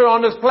minister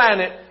on this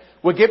planet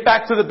would get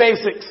back to the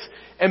basics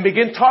and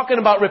begin talking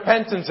about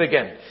repentance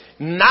again.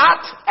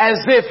 Not as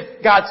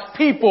if God's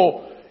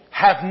people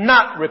have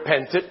not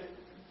repented,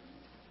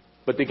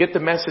 but to get the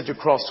message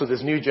across to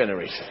this new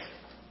generation.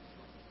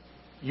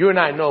 You and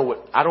I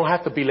know, I don't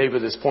have to belabor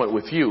this point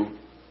with you,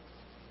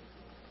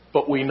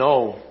 but we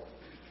know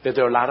that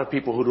there are a lot of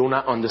people who do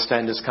not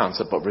understand this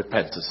concept of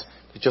repentance.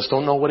 They just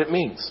don't know what it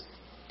means.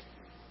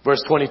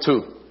 Verse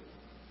 22.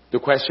 The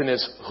question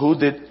is, who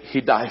did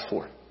he die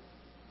for?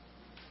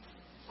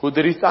 Who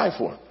did he die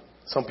for?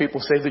 Some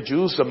people say the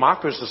Jews, the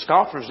mockers, the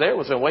scoffers, they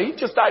will say, well, he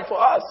just died for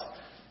us.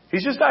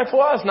 He just died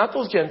for us, not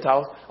those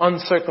Gentiles,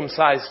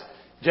 uncircumcised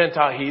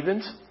Gentile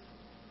heathens.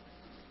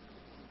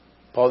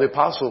 Paul the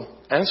Apostle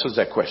answers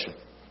that question.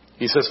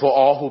 He says, for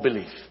all who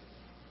believe,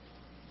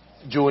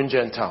 Jew and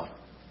Gentile.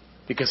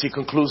 Because he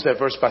concludes that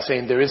verse by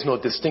saying there is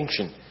no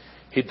distinction.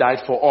 He died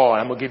for all.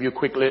 I'm going to give you a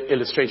quick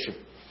illustration.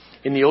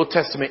 In the Old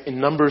Testament,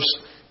 in Numbers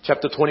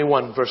chapter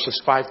 21,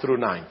 verses 5 through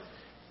 9.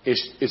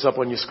 It's up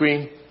on your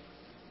screen.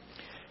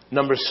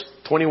 Numbers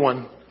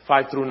 21,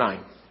 5 through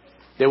 9.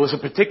 There was a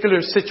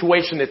particular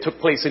situation that took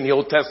place in the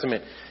Old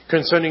Testament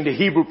concerning the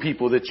Hebrew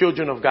people, the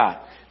children of God,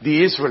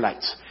 the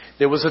Israelites.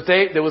 There was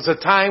a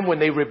time when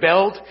they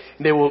rebelled.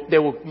 They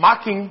were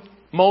mocking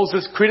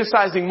Moses,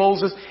 criticizing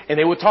Moses, and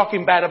they were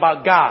talking bad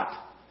about God.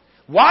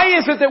 Why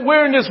is it that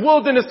we're in this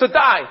wilderness to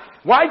die?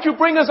 Why'd you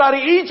bring us out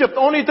of Egypt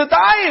only to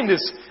die in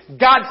this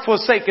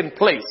God-forsaken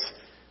place?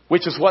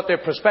 Which is what their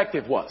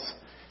perspective was.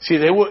 See,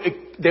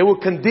 they were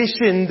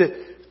conditioned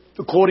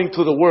according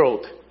to the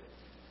world.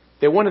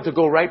 They wanted to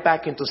go right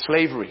back into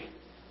slavery.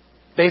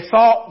 They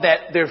thought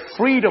that their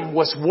freedom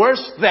was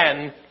worse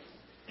than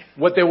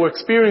what they were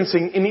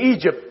experiencing in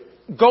Egypt.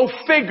 Go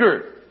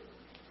figure.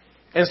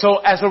 And so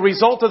as a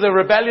result of the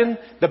rebellion,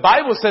 the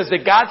Bible says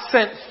that God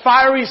sent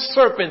fiery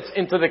serpents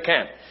into the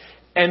camp.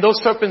 And those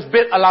serpents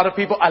bit a lot of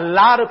people. A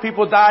lot of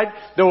people died.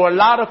 There were a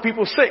lot of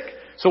people sick.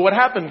 So what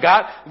happened?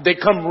 They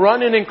come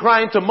running and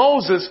crying to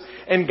Moses,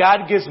 and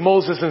God gives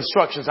Moses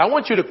instructions. I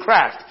want you to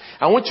craft.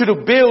 I want you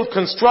to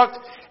construct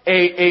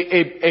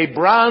a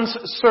bronze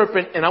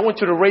serpent, and I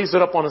want you to raise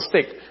it up on a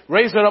stick.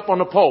 Raise it up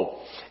on a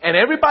pole. And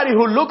everybody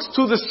who looks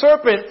to the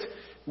serpent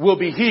will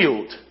be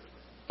healed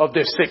of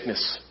their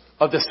sickness,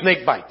 of the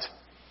snake bite.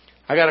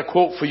 I got a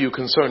quote for you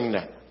concerning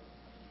that.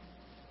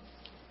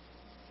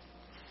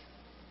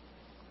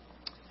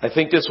 I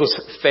think this was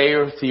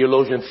Thayer,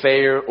 theologian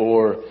Thayer,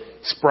 or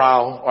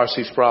Sproul,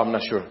 R.C. Sproul, I'm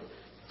not sure.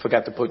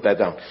 Forgot to put that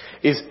down.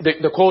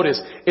 The quote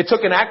is, it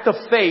took an act of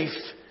faith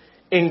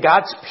in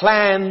God's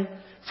plan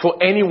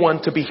for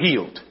anyone to be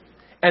healed.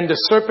 And the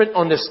serpent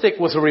on the stick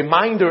was a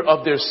reminder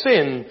of their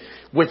sin,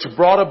 which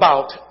brought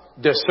about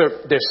their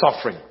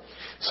suffering.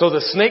 So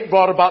the snake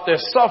brought about their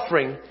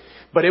suffering,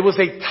 but it was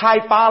a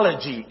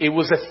typology. It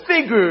was a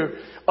figure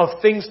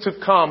of things to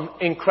come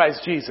in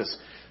Christ Jesus.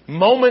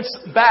 Moments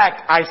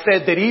back, I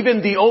said that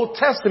even the Old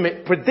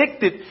Testament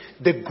predicted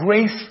the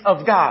grace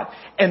of God.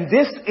 And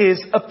this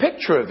is a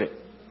picture of it.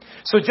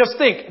 So just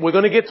think, we're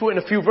going to get to it in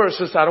a few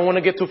verses. I don't want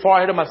to get too far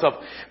ahead of myself.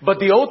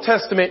 But in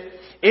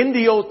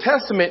the Old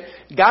Testament,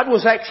 God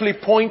was actually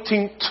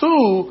pointing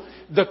to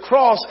the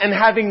cross and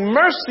having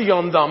mercy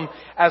on them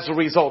as a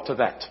result of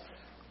that.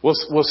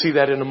 We'll see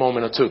that in a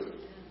moment or two.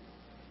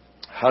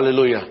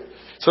 Hallelujah.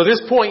 So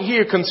this point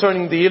here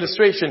concerning the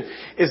illustration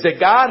is that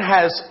God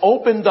has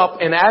opened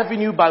up an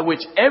avenue by which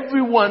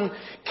everyone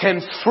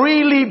can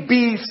freely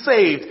be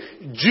saved,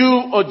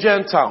 Jew or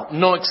Gentile,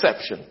 no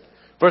exception.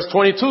 Verse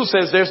 22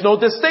 says there's no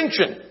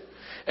distinction.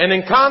 And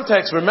in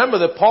context, remember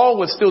that Paul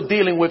was still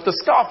dealing with the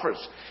scoffers.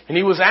 And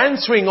he was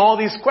answering all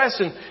these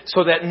questions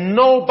so that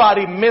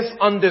nobody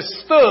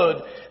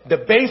misunderstood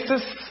the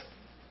basis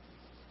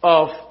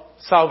of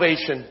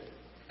salvation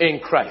in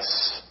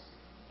Christ.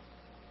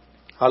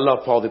 I love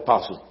Paul the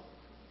Apostle.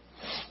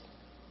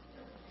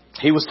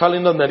 He was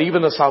telling them that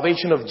even the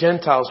salvation of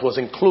Gentiles was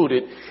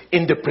included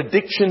in the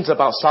predictions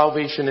about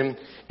salvation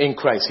in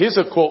Christ. Here's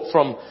a quote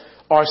from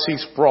R.C.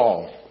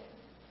 Sproul.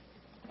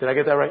 Did I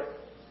get that right?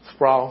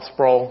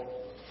 Sproul.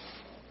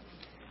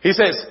 He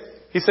says,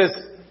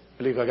 I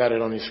believe I got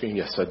it on your screen.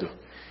 Yes, I do.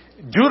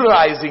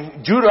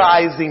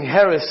 Judaizing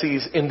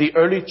heresies in the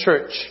early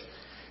church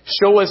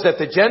show us that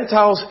the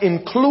Gentiles'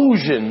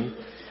 inclusion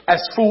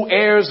as full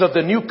heirs of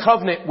the new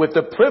covenant with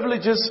the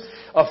privileges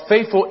of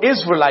faithful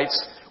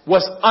Israelites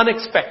was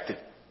unexpected.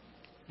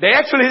 They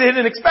actually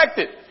didn't expect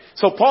it.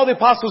 So Paul the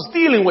Apostle is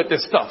dealing with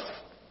this stuff.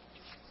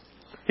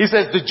 He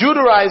says the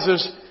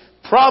Judaizers'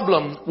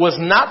 problem was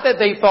not that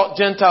they thought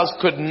Gentiles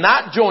could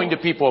not join the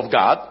people of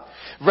God.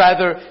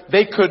 Rather,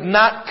 they could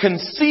not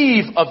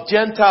conceive of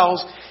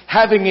Gentiles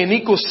having an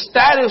equal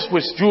status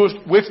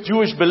with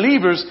Jewish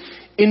believers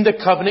in the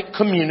covenant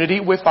community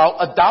without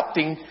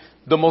adopting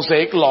the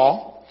Mosaic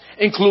law,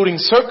 including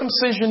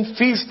circumcision,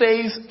 feast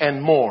days,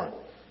 and more.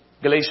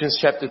 Galatians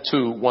chapter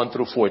 2, 1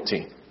 through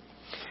 14.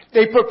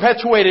 They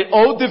perpetuated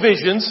old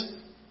divisions,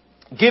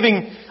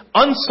 giving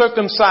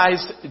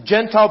uncircumcised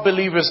Gentile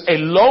believers a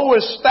lower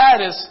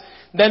status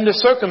than the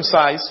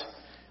circumcised.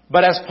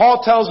 But as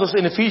Paul tells us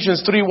in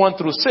Ephesians 3, 1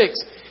 through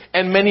 6,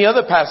 and many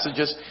other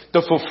passages,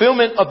 the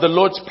fulfillment of the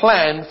Lord's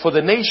plan for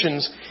the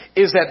nations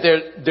is that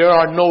there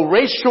are no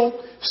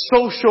racial,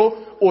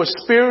 social, or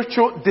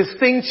spiritual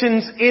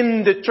distinctions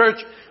in the church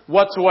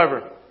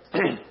whatsoever.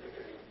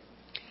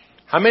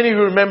 How many of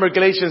you remember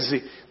Galatians,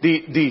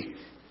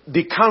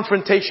 the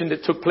confrontation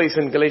that took place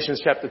in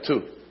Galatians chapter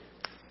 2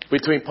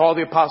 between Paul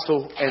the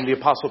Apostle and the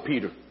Apostle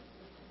Peter?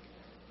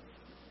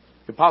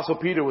 The Apostle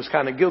Peter was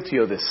kind of guilty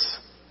of this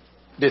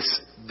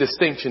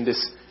distinction,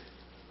 this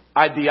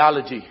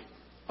ideology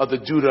of the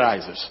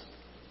Judaizers.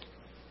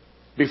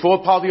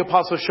 Before Paul the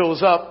Apostle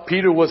shows up,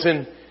 Peter was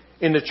in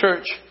the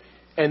church,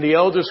 and the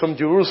elders from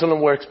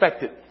Jerusalem were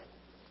expected.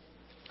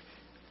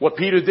 What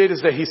Peter did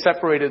is that he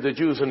separated the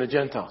Jews and the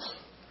Gentiles,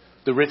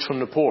 the rich from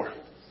the poor,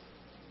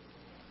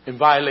 in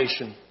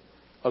violation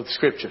of the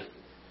scripture.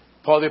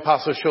 Paul the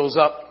Apostle shows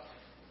up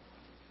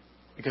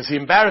because he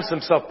embarrassed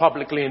himself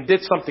publicly and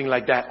did something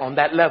like that on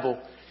that level.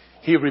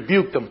 He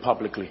rebuked them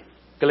publicly.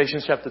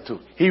 Galatians chapter 2.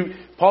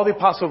 Paul the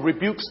Apostle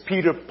rebukes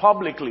Peter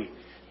publicly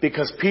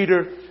because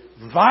Peter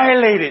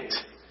violated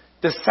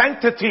the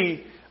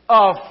sanctity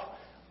of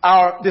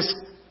this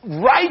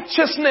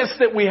righteousness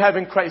that we have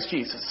in Christ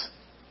Jesus.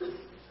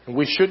 And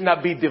we should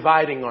not be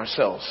dividing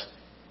ourselves.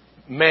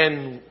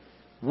 Men,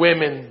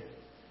 women,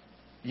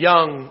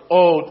 young,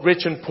 old,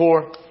 rich and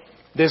poor.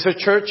 There's a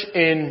church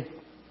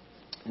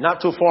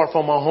not too far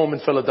from our home in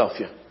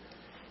Philadelphia.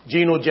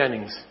 Geno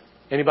Jennings.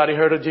 Anybody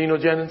heard of Geno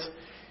Jennings?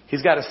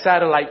 He's got a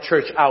satellite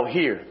church out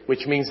here,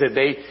 which means that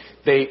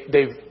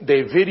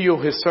they video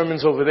his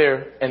sermons over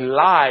there, and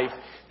live,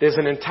 there's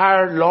an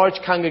entire large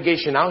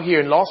congregation out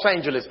here in Los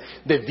Angeles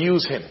that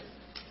views him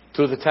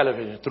through the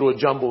television, through a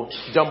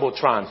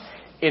jumbotron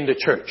in the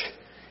church.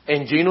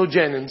 And Geno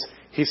Jennings,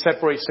 he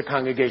separates the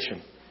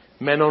congregation.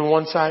 Men on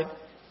one side,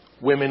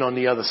 women on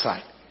the other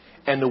side.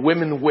 And the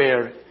women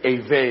wear a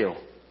veil.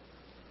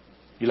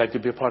 You like to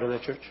be a part of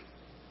that church?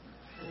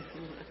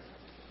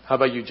 How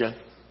about you, Jen?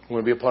 You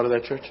want to be a part of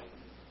that church?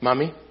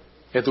 Mami,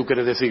 ¿qué tú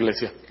quieres de esa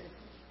iglesia?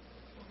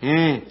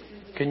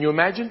 Can you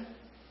imagine?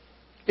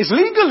 It's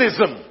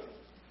legalism.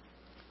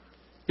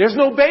 There's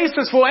no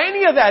basis for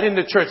any of that in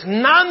the church.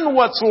 None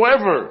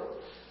whatsoever.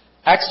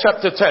 Acts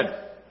chapter 10.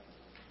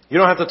 You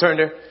don't have to turn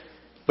there.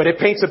 But it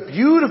paints a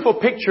beautiful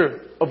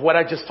picture of what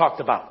I just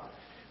talked about.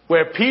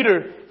 Where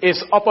Peter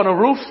is up on a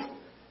roof.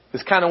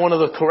 It's kind of one of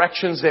the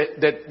corrections that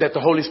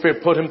the Holy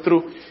Spirit put him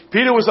through.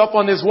 Peter was up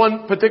on this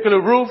one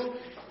particular roof.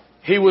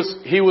 He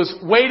was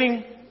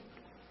waiting,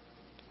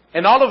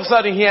 and all of a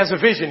sudden he has a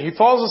vision. He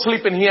falls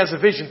asleep and he has a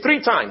vision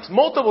 3 times,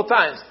 multiple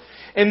times.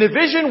 And the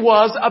vision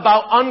was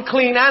about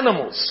unclean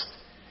animals.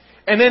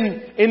 And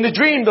then in the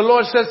dream, the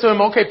Lord says to him,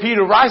 okay,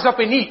 Peter, rise up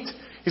and eat.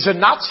 He said,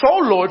 not so,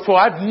 Lord, for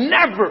I've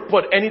never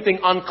put anything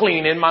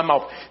unclean in my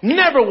mouth.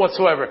 Never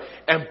whatsoever.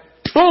 And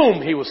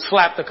boom, he was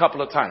slapped a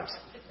couple of times.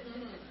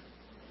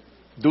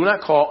 Do not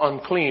call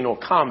unclean or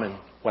common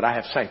what I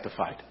have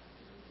sanctified.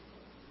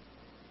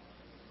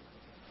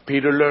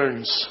 Peter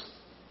learns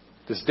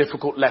this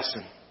difficult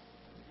lesson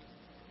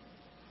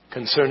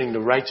concerning the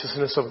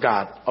righteousness of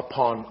God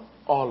upon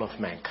all of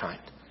mankind.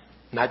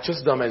 Not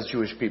just them as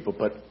Jewish people,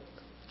 but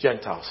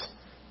Gentiles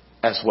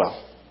as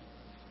well.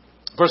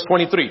 Verse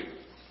 23.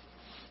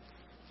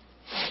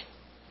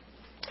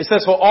 It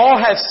says, for all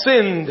have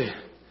sinned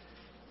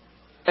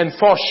and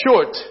fall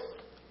short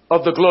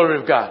of the glory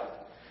of God.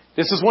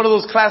 This is one of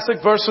those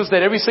classic verses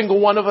that every single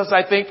one of us,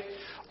 I think,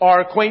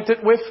 are acquainted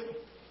with.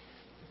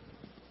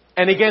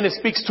 And again, it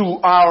speaks to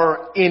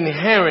our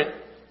inherent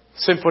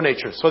sinful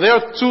nature. So there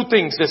are 2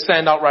 things that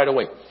stand out right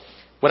away.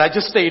 What I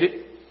just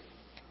stated.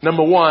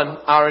 Number 1,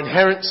 our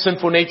inherent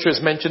sinful nature is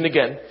mentioned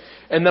again.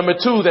 And number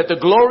 2, that the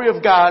glory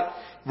of God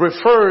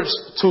refers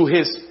to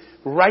His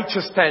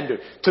righteous standard.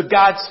 To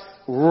God's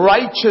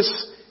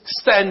righteous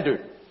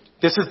standard.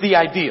 This is the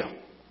idea.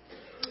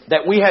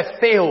 That we have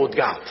failed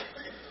God.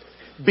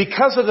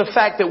 Because of the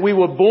fact that we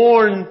were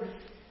born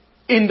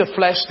in the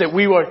flesh, that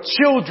we were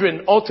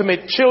children,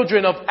 ultimate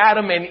children of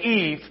Adam and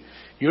Eve.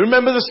 You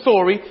remember the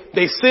story.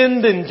 They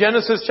sinned in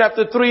Genesis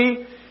chapter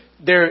 3.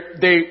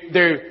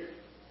 They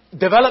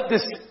developed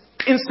this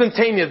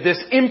instantaneous,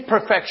 this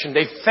imperfection.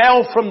 They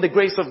fell from the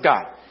grace of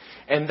God.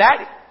 And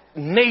that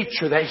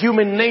nature, that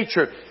human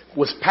nature,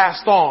 was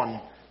passed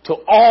on to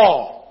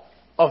all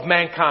of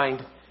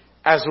mankind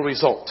as a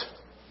result.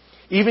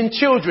 Even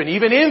children,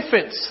 even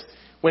infants.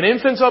 When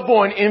infants are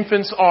born,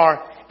 infants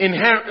are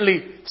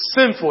inherently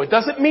sinful. It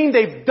doesn't mean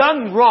they've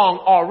done wrong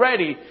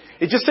already.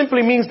 It just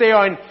simply means they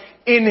are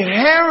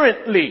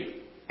inherently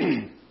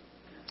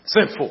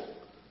sinful.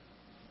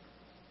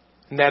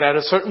 And that at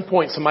a certain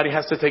point, somebody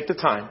has to take the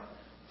time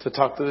to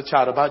talk to the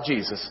child about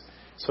Jesus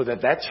so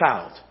that that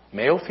child,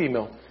 male or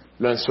female,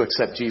 learns to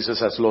accept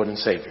Jesus as Lord and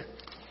Savior.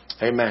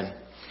 Amen.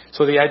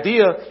 So the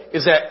idea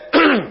is that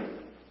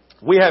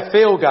we have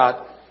failed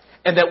God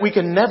and that we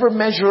can never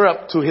measure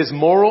up to His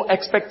moral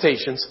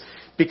expectations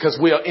because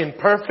we are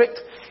imperfect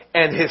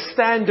and His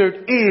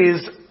standard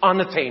is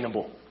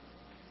unattainable.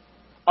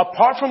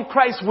 Apart from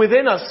Christ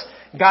within us,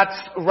 God's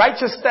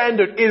righteous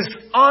standard is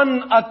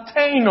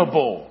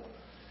unattainable.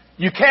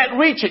 You can't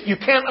reach it. You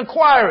can't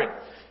acquire it.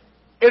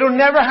 It'll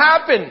never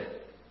happen.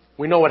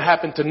 We know what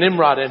happened to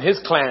Nimrod and his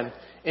clan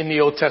in the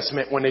Old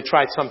Testament when they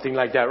tried something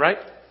like that, right?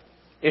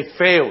 It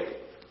failed.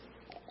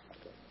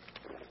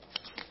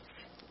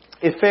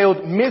 It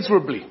failed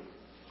miserably.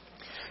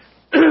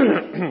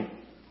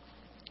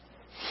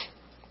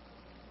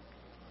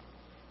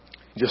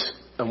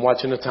 I'm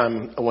watching the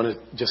time. I want to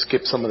just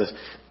skip some of this.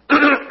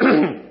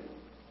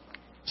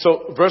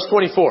 So, verse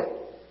 24.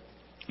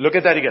 Look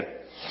at that again.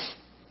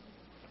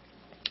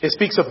 It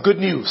speaks of good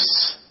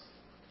news.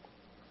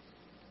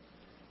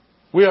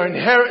 We are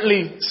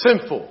inherently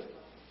sinful.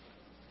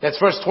 That's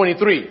verse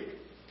 23.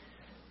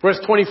 Verse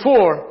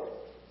 24,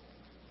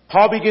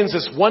 Paul begins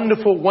this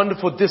wonderful,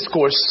 wonderful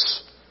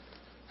discourse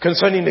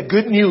concerning the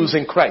good news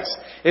in Christ.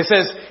 It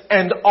says,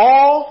 and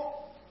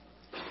all,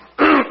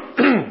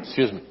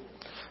 excuse me,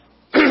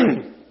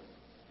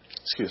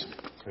 excuse me,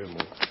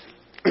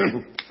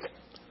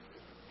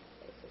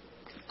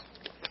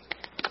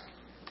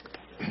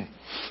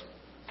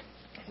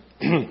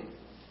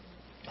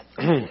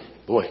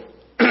 boy,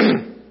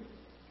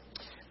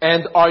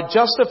 and are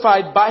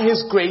justified by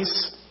His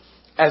grace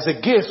as a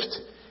gift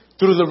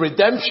through the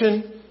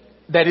redemption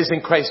that is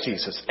in Christ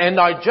Jesus. And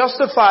are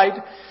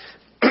justified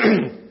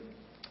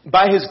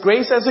by His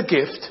grace as a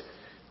gift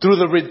through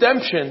the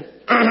redemption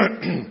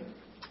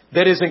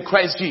that is in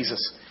Christ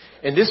Jesus.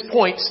 And this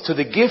points to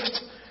the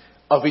gift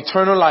of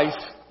eternal life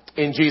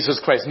in Jesus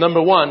Christ.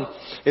 Number one,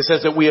 it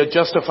says that we are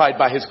justified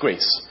by His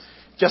grace.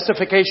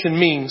 Justification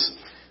means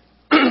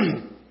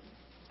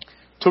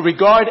to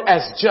regard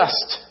as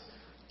just,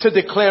 to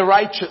declare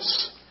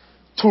righteous,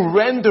 to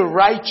render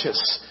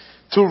righteous,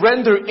 to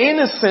render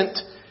innocent,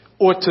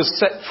 or to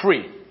set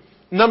free.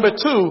 Number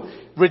two,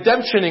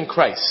 redemption in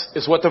Christ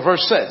is what the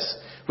verse says.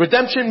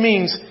 Redemption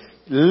means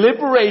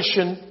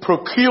liberation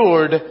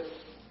procured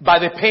by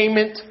the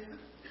payment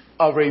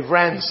of a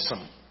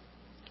ransom.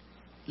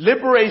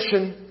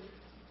 Liberation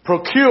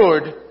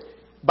procured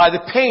by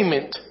the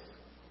payment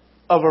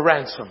of a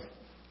ransom.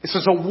 This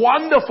is a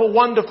wonderful,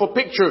 wonderful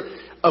picture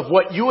of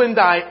what you and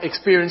I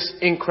experience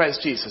in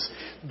Christ Jesus.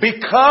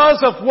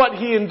 Because of what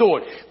He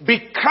endured.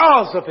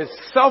 Because of His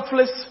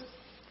selfless,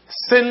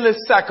 sinless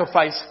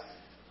sacrifice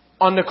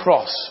on the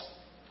cross.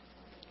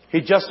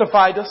 He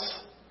justified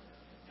us.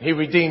 He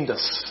redeemed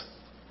us.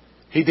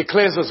 He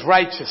declares us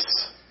righteous.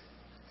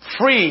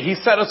 Free. He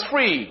set us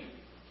free.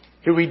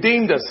 He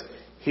redeemed us.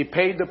 He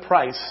paid the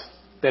price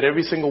that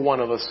every single one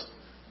of us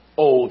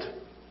owed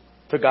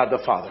to God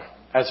the Father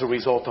as a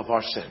result of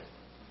our sin.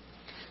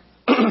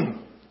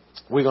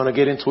 We're going to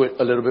get into it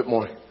a little bit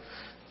more.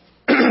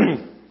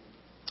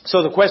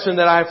 So the question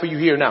that I have for you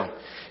here now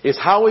is,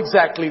 how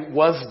exactly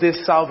was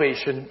this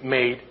salvation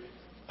made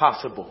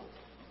possible?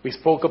 We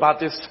spoke about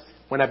this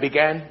when I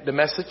began the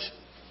message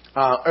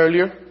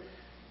earlier.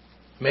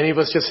 Many of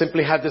us just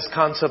simply have this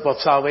concept of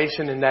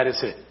salvation and that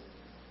is it.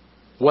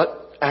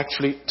 What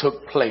actually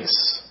took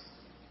place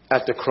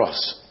at the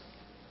cross?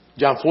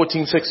 John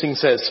 14:16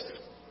 says,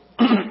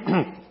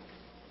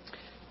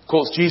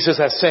 quotes Jesus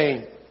as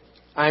saying,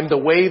 I am the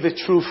way, the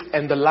truth,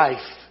 and the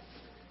life.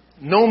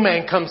 No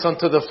man comes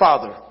unto the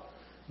Father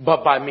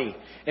but by me.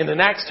 And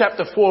in Acts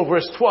chapter 4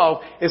 verse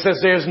 12, it says,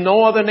 there is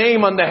no other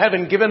name under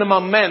heaven given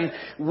among men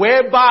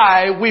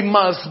whereby we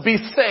must be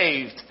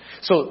saved.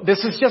 So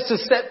this is just to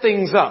set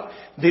things up.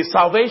 The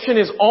salvation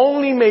is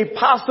only made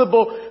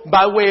possible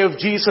by way of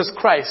Jesus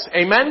Christ.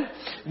 Amen?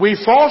 We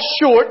fall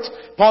short.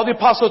 Paul the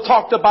Apostle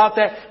talked about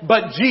that.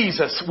 But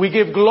Jesus, we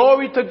give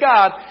glory to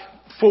God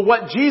for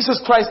what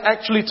Jesus Christ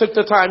actually took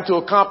the time to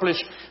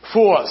accomplish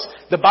for us.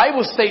 The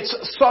Bible states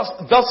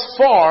thus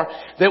far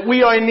that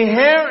we are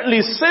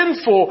inherently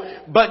sinful,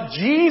 but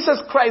Jesus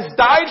Christ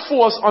died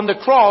for us on the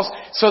cross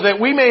so that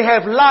we may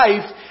have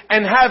life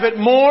and have it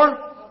more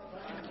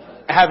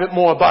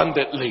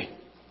abundantly.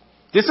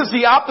 This is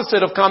the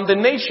opposite of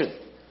condemnation.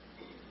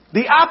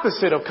 The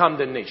opposite of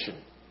condemnation.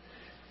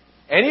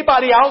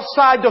 Anybody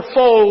outside the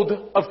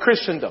fold of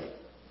Christendom,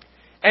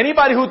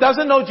 anybody who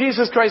doesn't know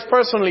Jesus Christ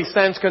personally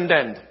stands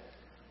condemned.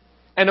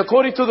 And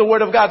according to the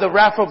Word of God, the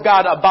wrath of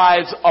God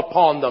abides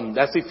upon them.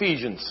 That's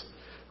Ephesians,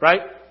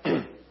 right?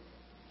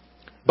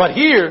 But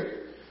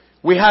here,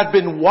 we have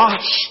been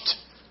washed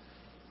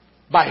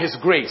by His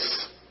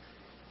grace.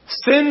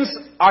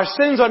 Our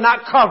sins are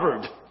not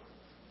covered.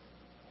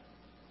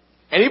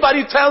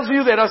 Anybody who tells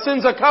you that our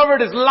sins are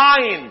covered is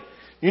lying.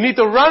 You need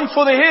to run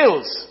for the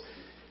hills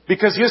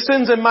because your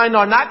sins and mine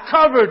are not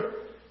covered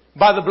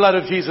by the blood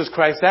of Jesus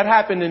Christ. That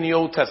happened in the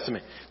Old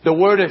Testament. The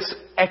word is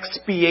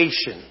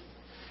expiation.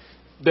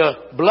 The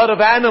blood of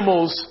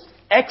animals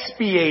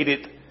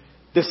expiated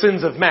the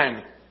sins of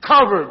man,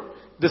 covered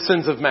the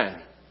sins of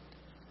man.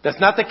 That's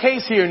not the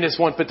case here in this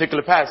one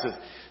particular passage.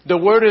 The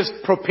word is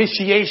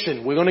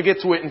propitiation. We're going to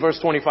get to it in verse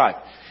 25.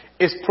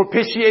 It's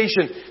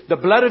propitiation. The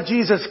blood of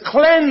Jesus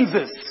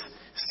cleanses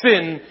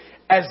sin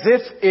as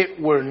if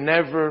it were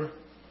never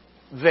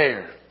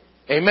there.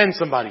 Amen,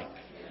 somebody.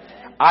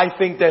 I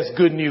think that's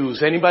good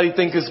news. Anybody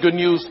think it's good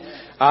news?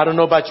 I don't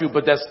know about you,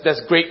 but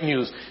that's great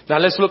news. Now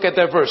let's look at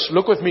that verse.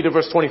 Look with me to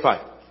verse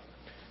 25.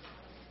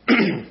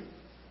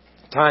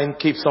 Time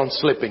keeps on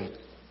slipping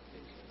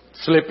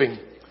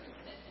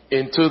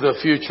into the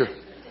future.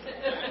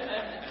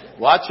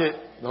 Watch it.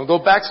 Don't go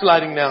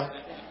backsliding now.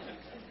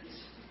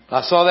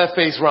 I saw that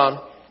face, Ron.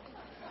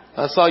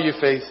 I saw your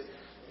face.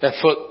 That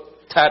foot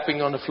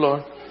tapping on the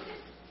floor.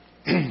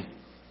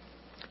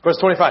 Verse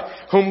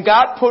 25. Whom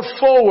God put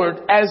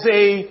forward as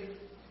a,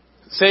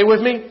 say it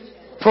with me,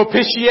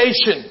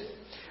 propitiation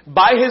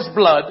by his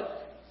blood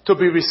to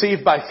be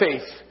received by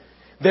faith.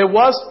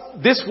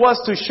 This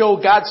was to show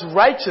God's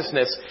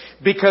righteousness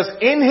because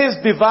in his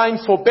divine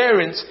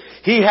forbearance,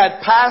 he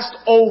had passed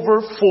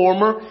over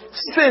former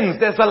sins.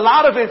 There's a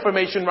lot of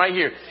information right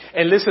here.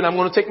 And listen, I'm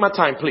going to take my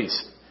time,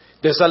 please.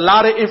 There's a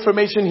lot of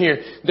information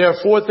here. There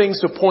are 4 things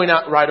to point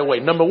out right away.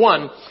 Number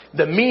 1,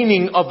 the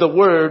meaning of the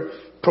word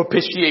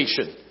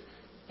propitiation.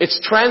 It's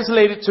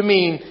translated to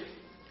mean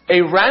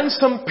a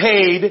ransom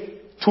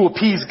paid to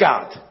appease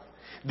God.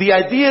 The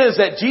idea is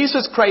that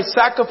Jesus Christ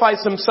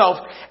sacrificed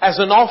himself as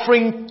an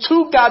offering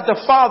to God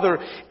the Father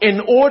in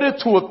order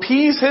to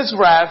appease his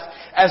wrath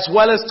as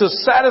well as to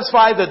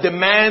satisfy the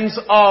demands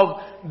of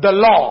the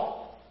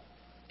law.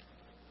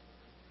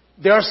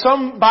 There are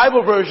some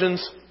Bible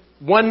versions,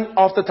 one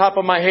off the top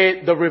of my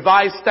head, the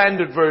Revised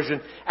Standard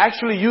Version,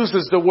 actually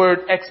uses the word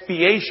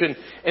expiation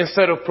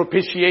instead of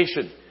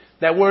propitiation.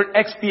 That word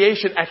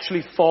expiation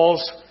actually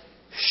falls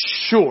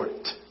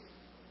short.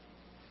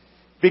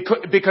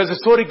 Because it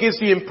sort of gives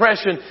the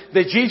impression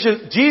that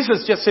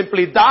Jesus just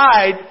simply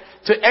died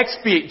to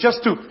expiate,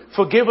 just to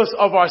forgive us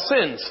of our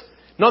sins.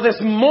 No,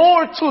 there's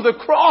more to the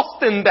cross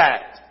than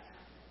that.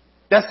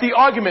 That's the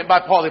argument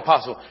by Paul the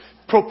Apostle.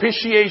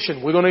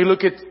 Propitiation. We're going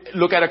to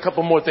look at a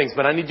couple more things,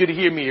 but I need you to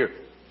hear me here.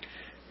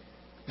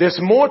 There's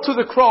more to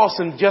the cross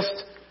than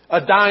just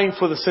a dying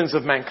for the sins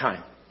of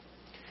mankind.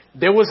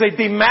 There was a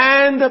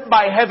demand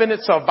by heaven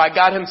itself, by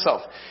God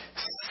himself.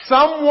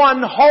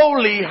 Someone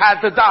holy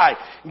had to die.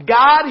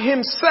 God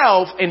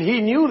himself, and he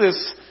knew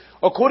this,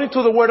 according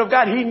to the word of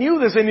God, he knew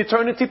this in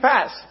eternity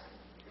past.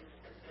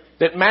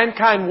 That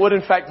mankind would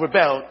in fact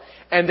rebel,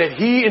 and that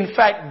he in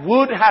fact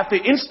would have to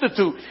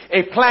institute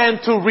a plan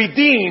to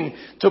redeem,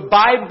 to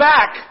buy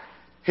back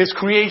his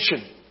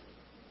creation.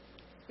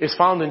 It's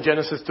found in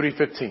Genesis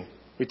 3:15.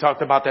 We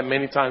talked about that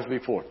many times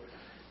before.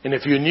 And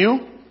if you're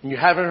new, and you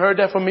haven't heard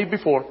that from me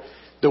before,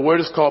 the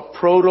word is called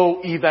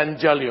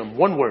proto-evangelium.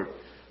 One word.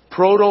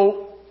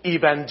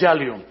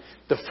 Proto-evangelium.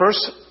 The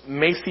first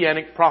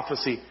messianic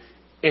prophecy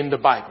in the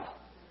Bible.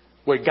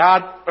 Where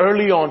God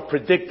early on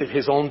predicted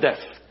his own death.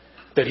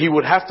 That he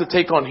would have to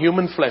take on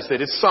human flesh.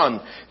 That his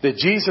son, that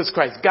Jesus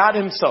Christ, God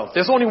himself,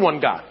 there's only one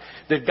God.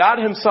 That God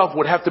himself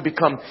would have to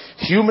become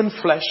human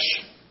flesh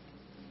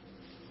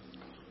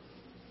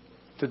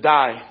to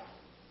die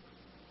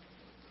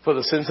for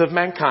the sins of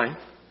mankind,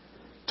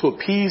 to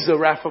appease the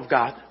wrath of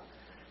God,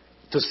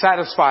 to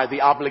satisfy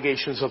the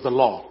obligations of the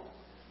law.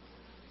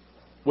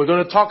 We're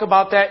going to talk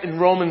about that in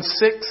Romans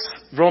 6,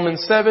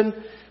 Romans 7,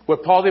 where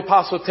Paul the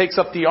Apostle takes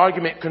up the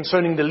argument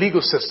concerning the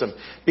legal system.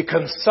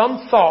 Because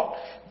some thought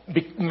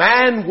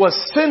man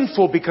was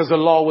sinful because the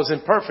law was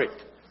imperfect.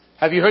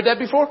 Have you heard that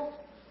before?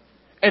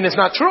 And it's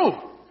not true.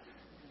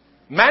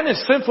 Man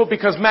is sinful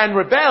because man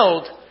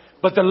rebelled,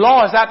 but the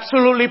law is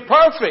absolutely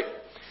perfect.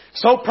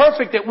 So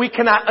perfect that we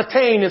cannot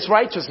attain its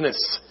righteousness.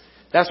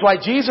 That's why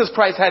Jesus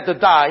Christ had to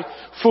die,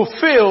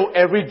 fulfill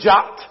every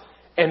jot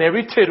and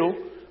every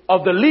tittle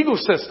of the legal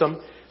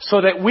system so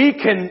that we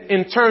can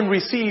in turn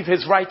receive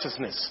his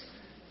righteousness.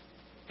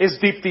 It's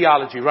deep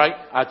theology, right?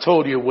 I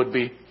told you it would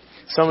be.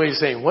 Somebody's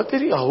saying, what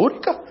did he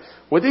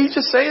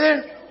just say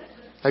there?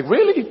 Like,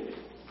 really?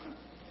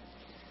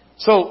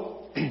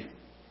 So,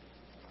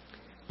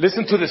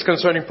 listen to this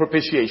concerning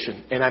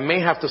propitiation. And I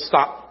may have to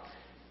stop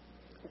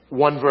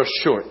 1 verse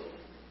short.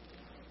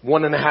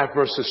 1.5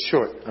 verses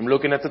short. I'm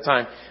looking at the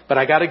time, but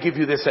I got to give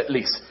you this at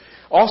least.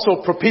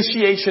 Also,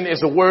 propitiation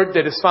is a word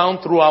that is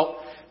found throughout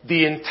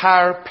the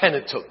entire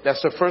Pentateuch.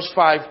 That's the first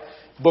 5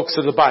 books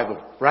of the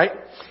Bible, right?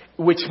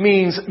 Which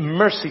means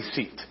mercy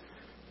seat.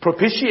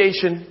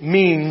 Propitiation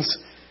means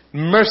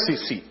mercy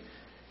seat.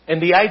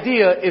 And the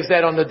idea is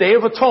that on the Day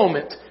of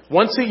Atonement,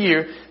 once a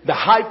year, the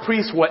high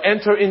priest will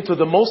enter into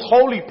the most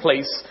holy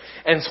place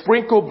and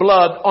sprinkle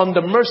blood on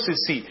the mercy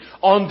seat,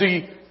 on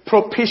the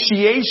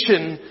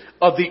propitiation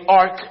of the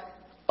Ark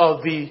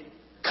of the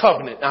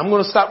Covenant. Now, I'm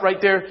going to stop right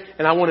there,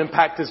 and I want to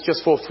unpack this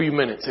just for a few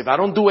minutes. If I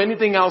don't do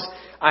anything else,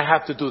 I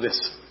have to do this.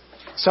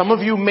 Some of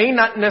you may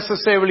not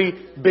necessarily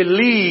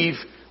believe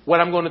what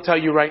I'm going to tell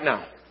you right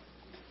now,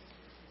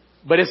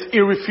 but it's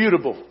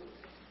irrefutable.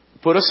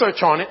 Put a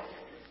search on it,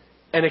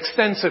 an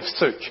extensive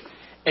search,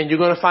 and you're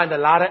going to find a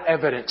lot of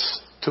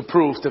evidence to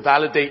prove, to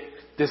validate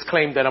this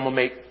claim that I'm going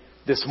to make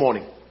this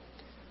morning.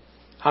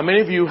 How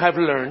many of you have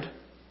learned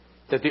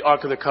that the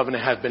Ark of the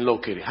Covenant has been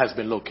located?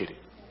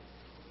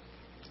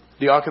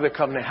 The Ark of the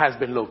Covenant has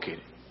been located.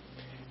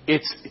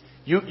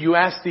 You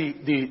ask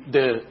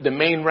the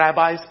main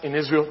rabbis in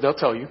Israel, they'll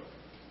tell you.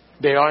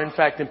 They are in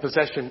fact in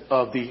possession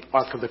of the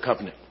Ark of the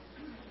Covenant.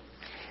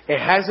 It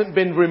hasn't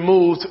been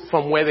removed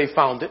from where they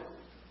found it,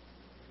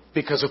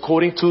 because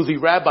according to the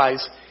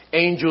rabbis,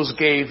 angels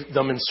gave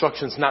them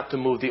instructions not to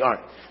move the Ark.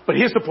 But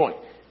here's the point.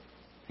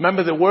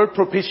 Remember, the word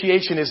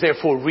propitiation is there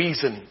for a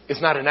reason.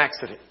 It's not an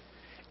accident.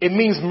 It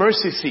means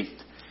mercy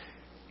seat.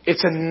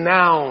 It's a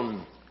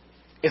noun.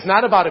 It's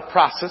not about a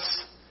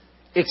process.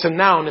 It's a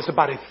noun. It's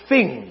about a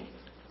thing.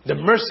 The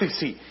mercy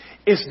seat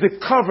is the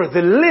cover,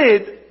 the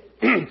lid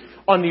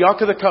on the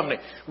Ark of the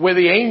Covenant. Where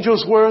the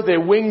angels were, their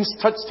wings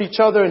touched each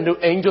other and the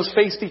angels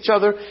faced each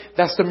other.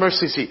 That's the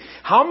mercy seat.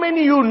 How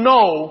many of you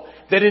know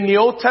that in the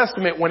Old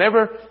Testament,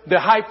 whenever the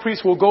high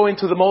priest will go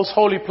into the most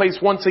holy place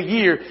once a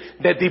year,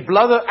 that the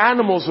blood of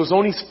animals was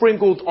only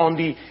sprinkled on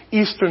the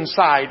eastern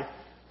side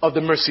of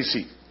the mercy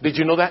seat? Did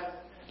you know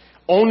that?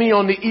 Only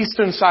on the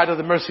eastern side of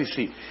the mercy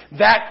seat.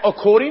 That,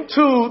 according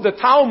to the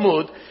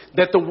Talmud,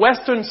 that the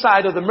western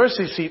side of the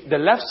mercy seat, the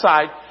left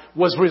side,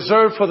 was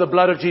reserved for the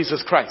blood of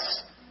Jesus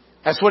Christ.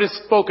 That's what it's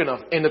spoken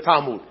of in the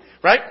Talmud,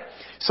 right?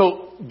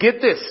 So,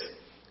 get this.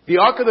 The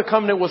Ark of the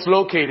Covenant was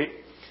located.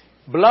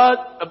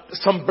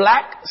 Some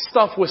black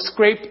stuff was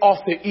scraped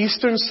off the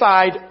eastern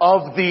side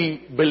of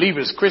the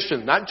believers,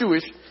 Christians, not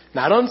Jewish,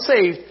 not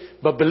unsaved,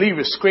 but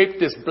believers scraped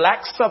this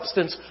black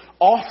substance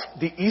off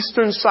the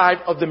eastern side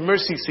of the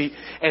mercy seat,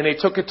 and they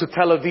took it to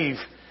Tel Aviv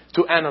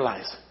to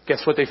analyze.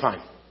 Guess what they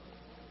find?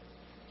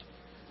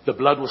 The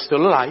blood was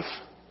still alive.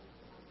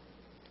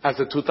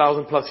 After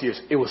 2,000 plus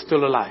years, it was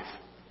still alive.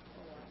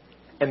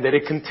 And that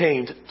it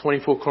contained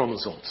 24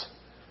 chromosomes.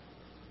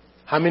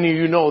 How many of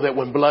you know that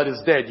when blood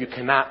is dead, you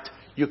cannot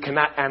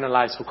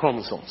analyze for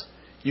chromosomes?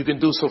 You can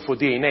do so for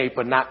DNA,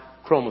 but not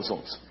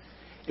chromosomes.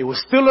 It was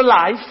still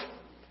alive.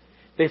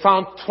 They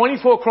found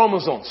 24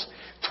 chromosomes,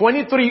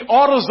 23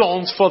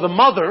 autosomes for the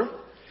mother,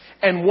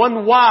 and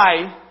 1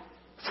 Y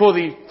for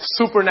the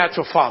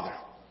supernatural father.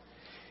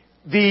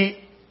 The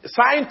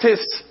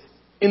scientists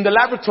in the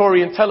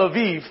laboratory in Tel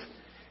Aviv,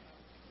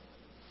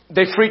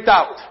 they freaked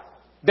out.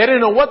 They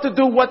didn't know what to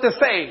do, what to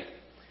say.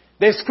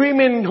 They're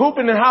screaming,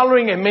 hooping and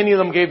hollering, and many of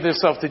them gave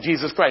themselves to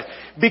Jesus Christ.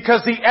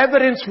 Because the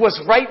evidence was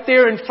right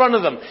there in front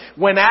of them.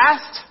 When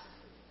asked,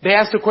 they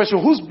asked the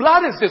question, whose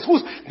blood is this?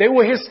 They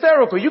were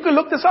hysterical. You can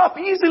look this up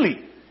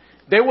easily.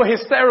 They were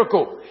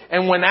hysterical.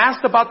 And when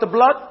asked about the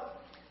blood,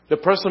 the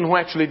person who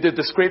actually did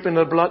the scraping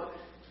of the blood,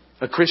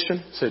 a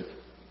Christian, said,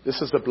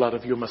 this is the blood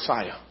of your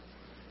Messiah.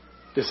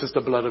 This is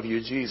the blood of your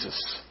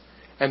Jesus.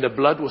 And the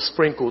blood was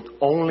sprinkled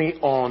only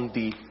on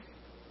the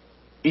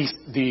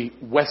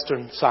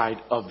western side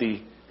of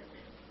the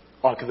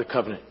Ark of the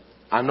Covenant.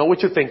 I know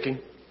what you're thinking.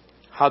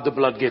 How'd the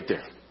blood get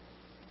there?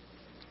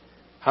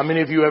 How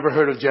many of you ever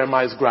heard of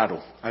Jeremiah's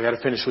grotto? I got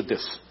to finish with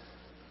this.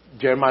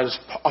 Jeremiah's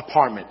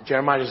apartment,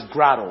 Jeremiah's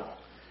grotto.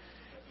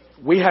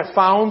 We have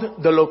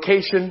found the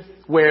location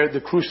where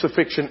the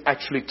crucifixion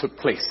actually took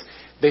place.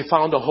 They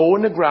found a hole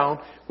in the ground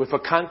with a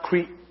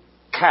concrete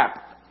cap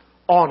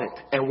on it.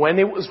 And when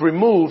it was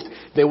removed,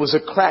 there was a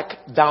crack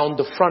down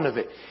the front of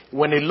it.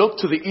 When they looked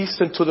to the east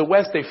and to the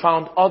west, they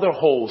found other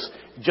holes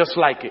just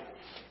like it.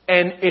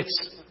 And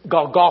it's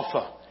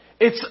Golgotha.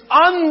 It's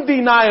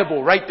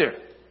undeniable right there.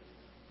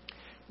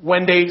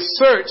 When they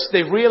searched,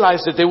 they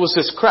realized that there was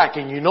this crack.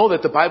 And you know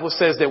that the Bible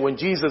says that when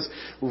he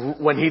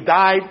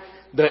died,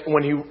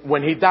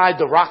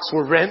 the rocks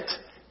were rent.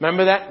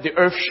 Remember that? The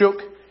earth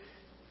shook,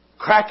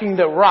 cracking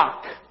the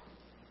rock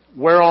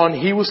whereon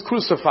he was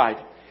crucified.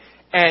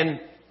 And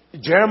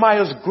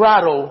Jeremiah's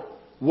grotto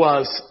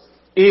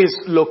is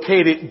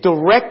located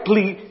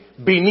directly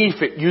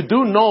beneath it. You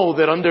do know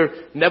that under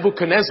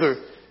Nebuchadnezzar,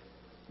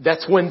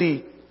 that's when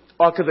the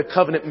Ark of the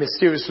Covenant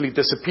mysteriously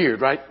disappeared,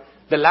 right?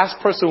 The last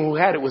person who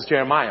had it was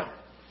Jeremiah.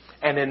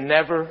 And it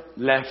never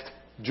left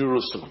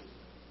Jerusalem.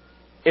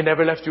 It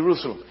never left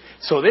Jerusalem.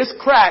 So this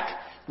crack,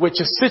 which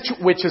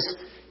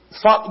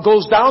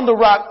goes down the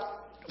rock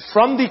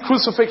from the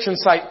crucifixion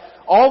site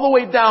all the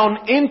way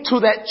down into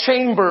that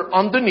chamber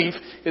underneath.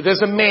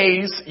 There's a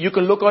maze. You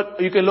can look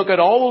at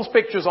all those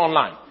pictures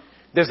online.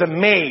 There's a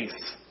maze.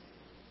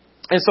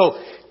 And so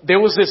they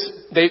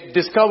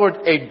discovered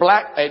a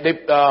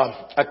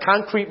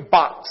concrete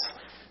box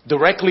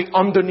directly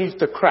underneath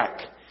the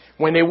crack.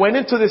 When they went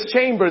into this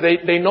chamber,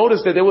 they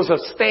noticed that there was a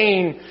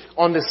stain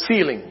on the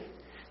ceiling.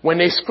 When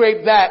they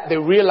scraped that, they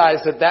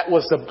realized that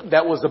was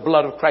the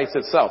blood of Christ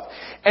itself.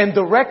 And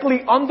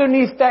directly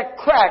underneath that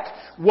crack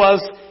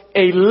was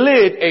a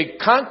lid, a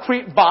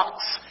concrete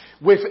box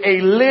with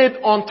a lid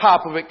on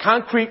top of it,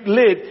 concrete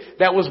lid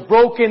that was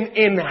broken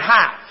in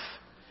half.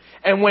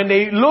 And when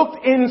they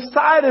looked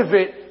inside of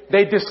it,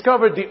 they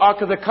discovered the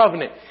Ark of the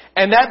Covenant.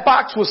 And that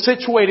box was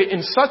situated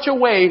in such a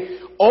way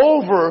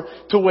over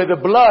to where the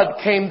blood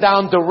came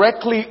down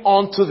directly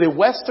onto the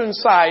western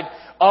side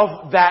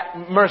of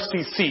that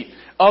mercy seat,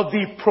 of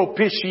the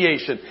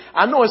propitiation.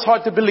 I know it's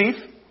hard to believe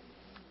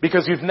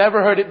because you've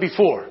never heard it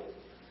before.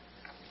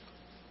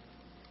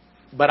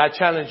 But I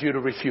challenge you to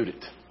refute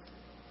it.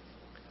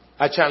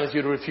 I challenge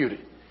you to refute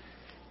it.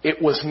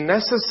 It was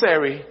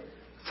necessary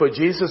for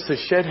Jesus to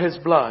shed his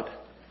blood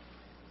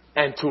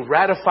and to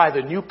ratify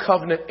the new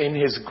covenant in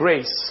his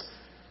grace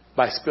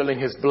by spilling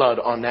his blood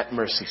on that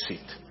mercy seat.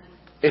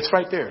 It's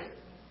right there.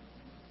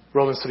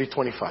 Romans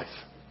 3:25.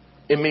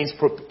 It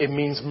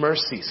means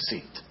mercy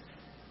seat.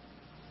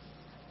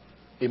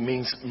 It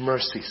means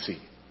mercy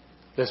seat.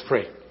 Let's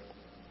pray.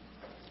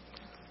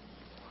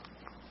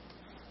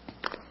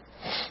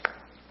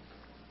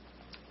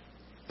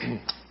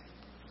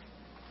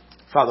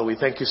 Father, we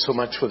thank you so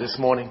much for this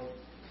morning.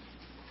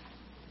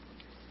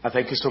 I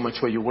thank you so much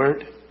for your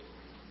word.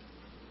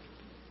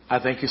 I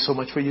thank you so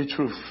much for your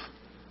truth.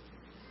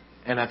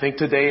 And I think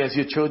today as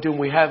your children,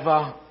 we have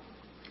a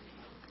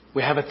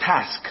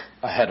task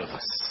ahead of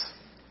us.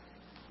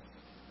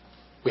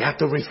 We have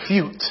to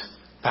refute,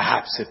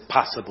 perhaps if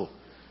possible,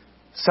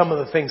 some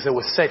of the things that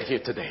were said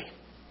here today.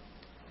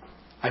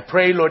 I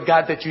pray, Lord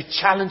God, that you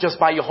challenge us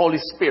by your Holy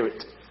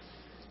Spirit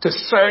to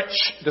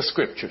search the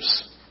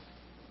scriptures,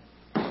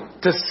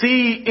 to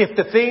see if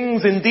the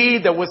things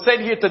indeed that were said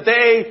here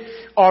today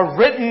are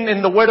written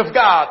in the Word of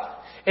God,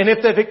 and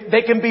if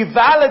they can be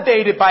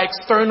validated by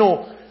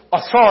external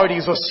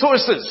authorities or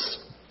sources.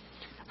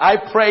 I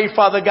pray,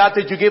 Father God,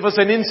 that you give us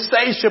an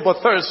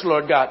insatiable thirst,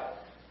 Lord God,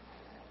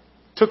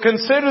 to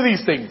consider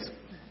these things,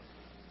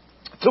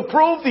 to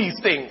prove these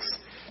things,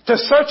 to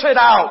search it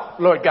out,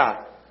 Lord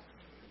God,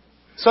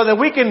 so that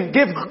we can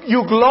give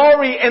you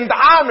glory and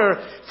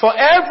honor for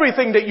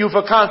everything that you've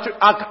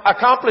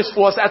accomplished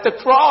for us at the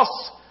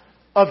cross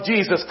of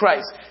Jesus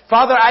Christ.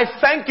 Father, I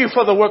thank you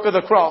for the work of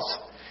the cross.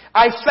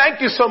 I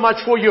thank you so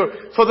much for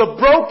the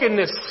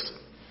brokenness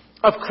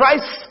of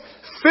Christ's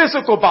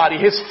physical body,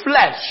 his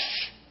flesh,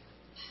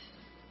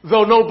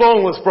 though no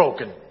bone was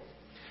broken.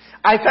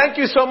 I thank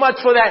you so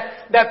much for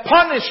that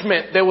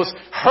punishment that was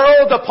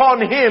hurled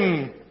upon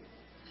him,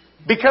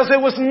 because it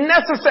was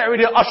necessary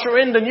to usher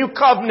in the new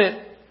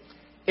covenant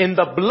in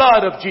the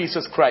blood of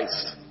Jesus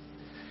Christ.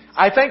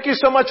 I thank you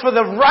so much for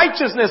the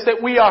righteousness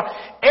that we are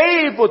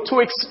able to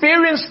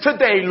experience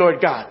today,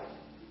 Lord God,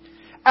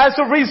 as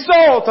a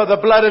result of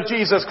the blood of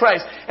Jesus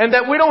Christ, and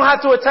that we don't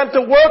have to attempt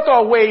to work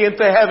our way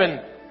into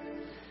heaven.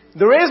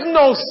 There is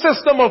no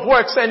system of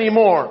works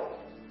anymore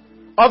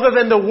other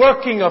than the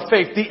working of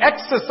faith, the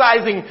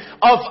exercising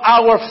of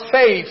our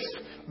faith,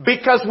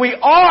 because we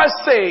are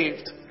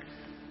saved.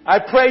 I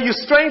pray you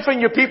strengthen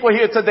your people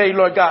here today,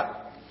 Lord God.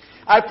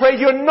 I pray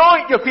you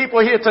anoint your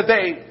people here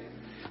today.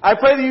 I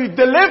pray that you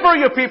deliver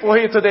your people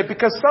here today,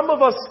 because some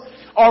of us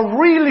are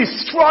really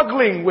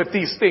struggling with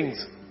these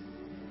things.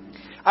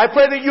 I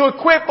pray that you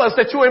equip us,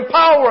 that you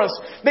empower us,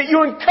 that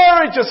you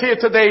encourage us here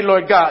today,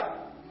 Lord God.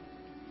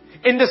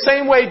 In the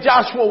same way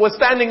Joshua was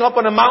standing up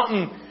on a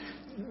mountain,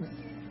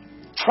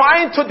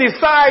 trying to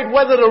decide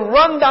whether to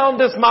run down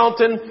this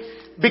mountain,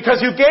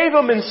 because you gave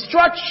him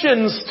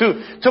instructions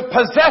to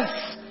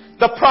possess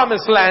the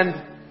promised land.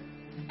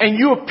 And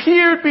you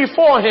appeared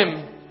before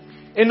him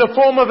in the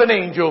form of an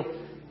angel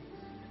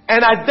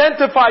and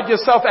identified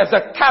yourself as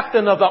a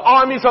captain of the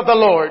armies of the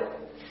Lord.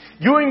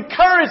 You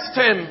encouraged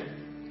him.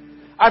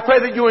 I pray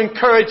that you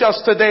encourage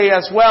us today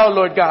as well,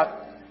 Lord God,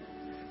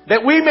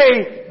 that we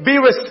may be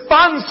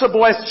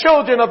responsible as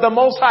children of the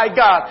Most High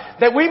God,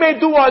 that we may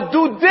do our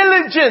due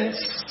diligence,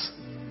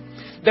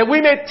 that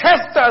we may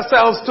test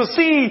ourselves to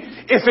see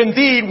if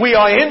indeed we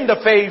are in the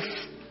faith,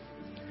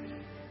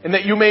 and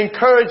that you may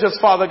encourage us,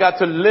 Father God,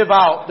 to live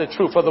out the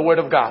truth of the Word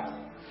of God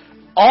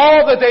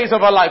all the days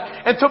of our life,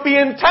 and to be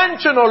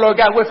intentional, Lord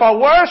God, with our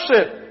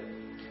worship.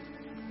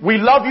 We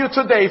love you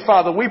today,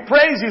 Father. We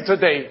praise you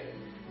today.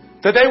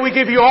 Today we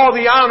give you all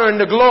the honor and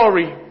the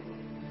glory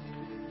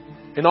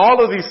in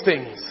all of these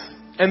things,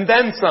 and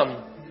then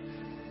some.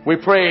 We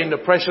pray in the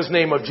precious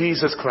name of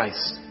Jesus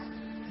Christ.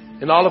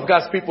 And all of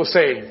God's people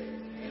say,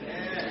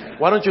 amen.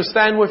 Why don't you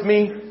stand with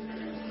me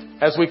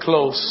as we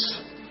close?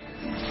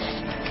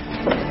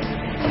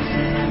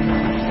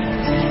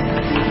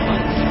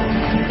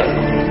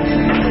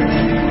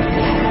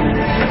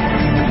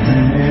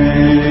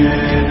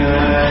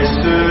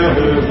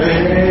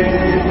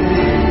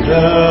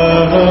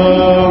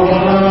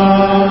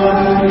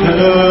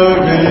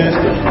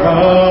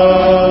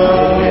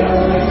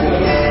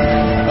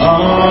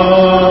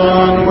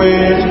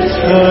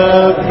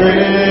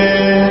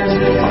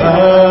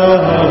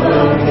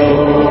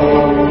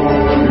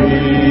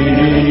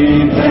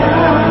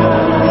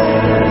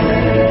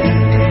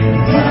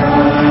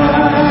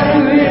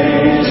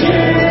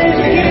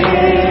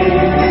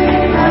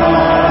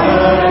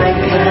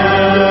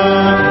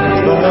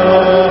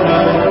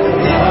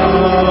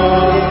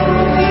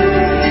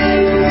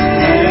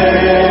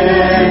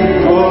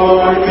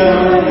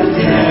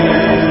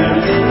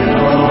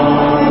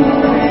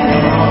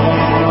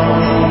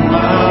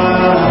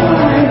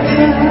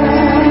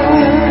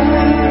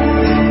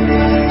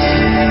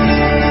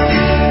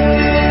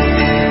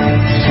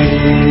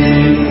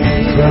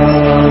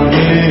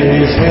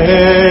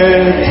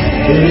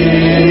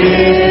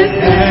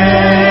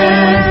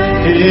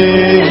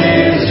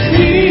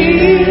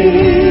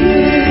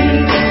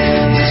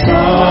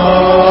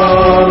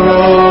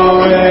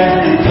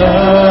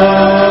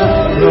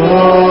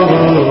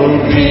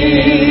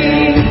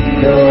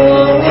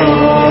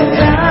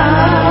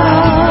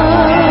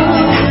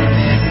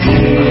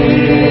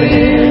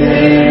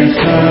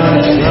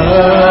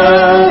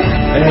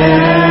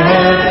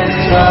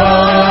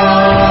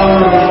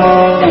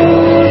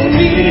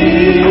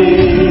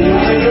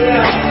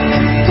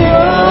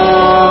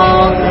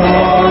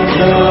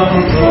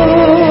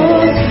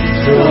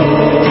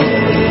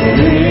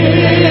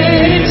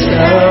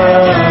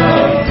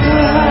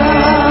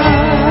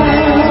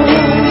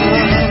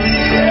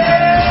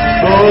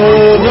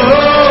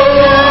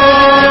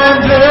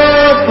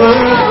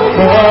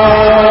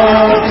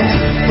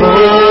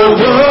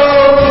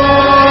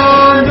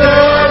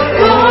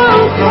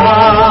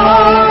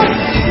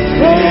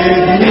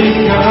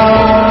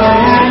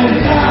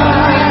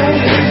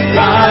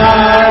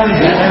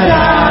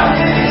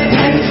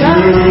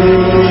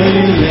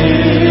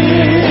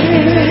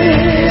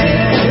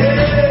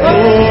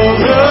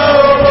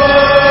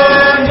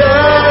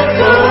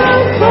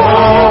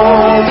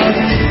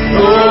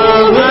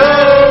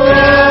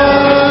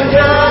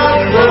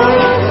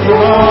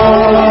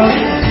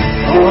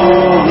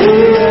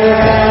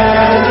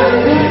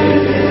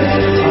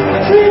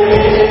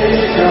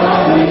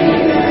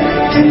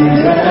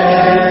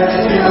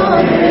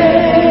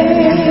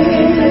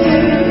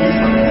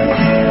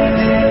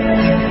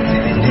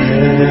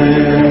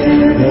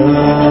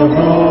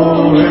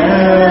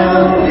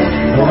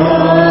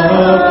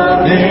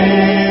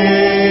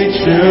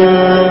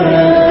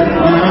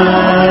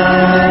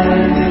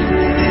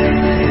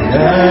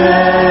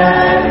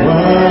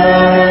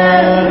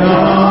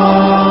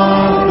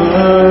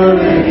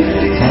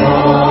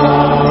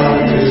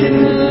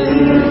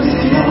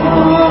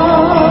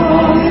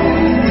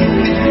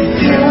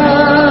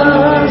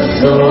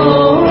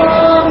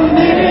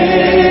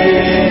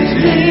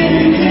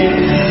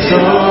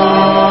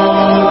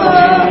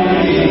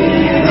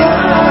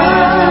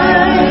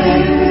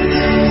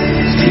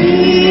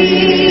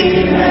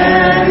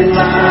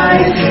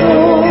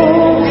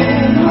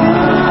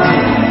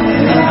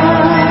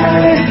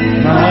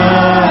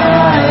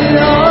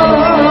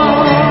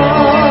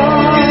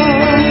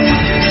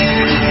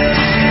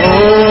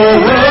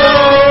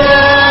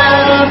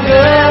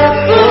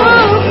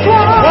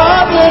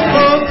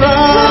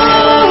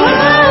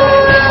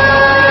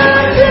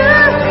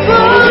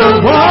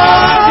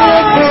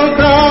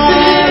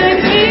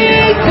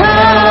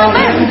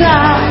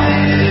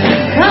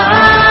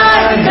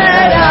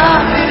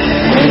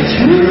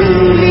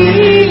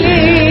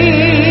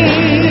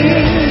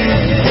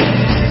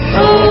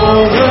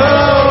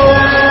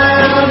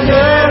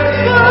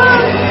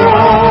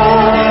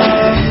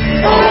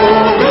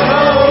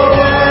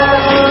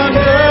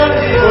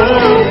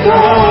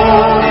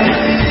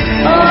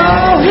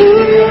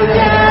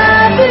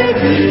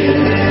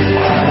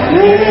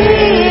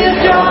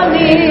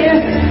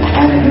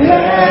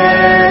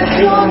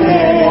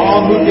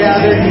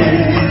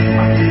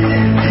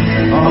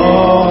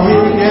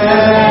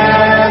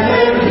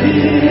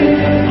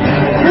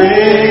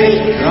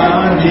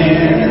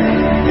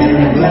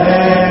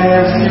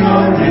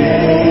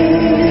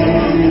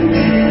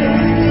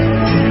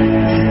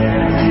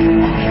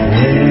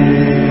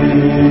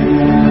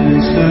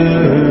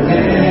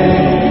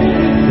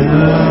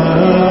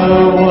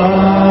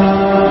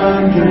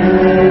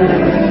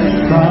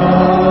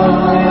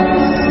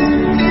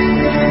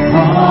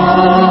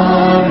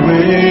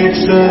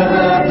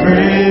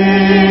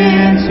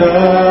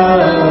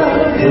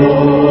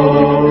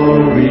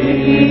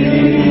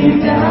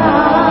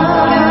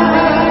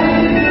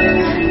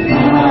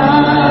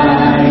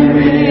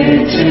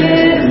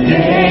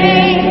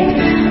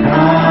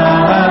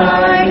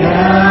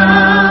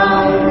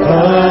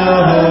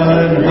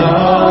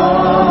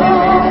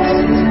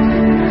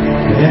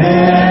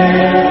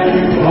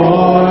 therefore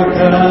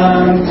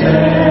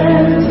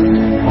content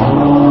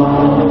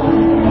all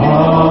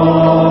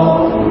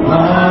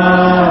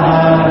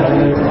my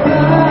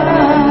pride.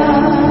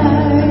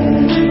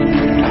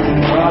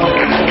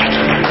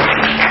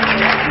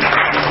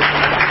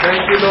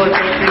 Thank you, Lord.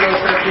 Thank you, Lord.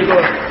 Thank you,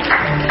 Lord.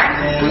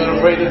 We're going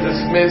to pray to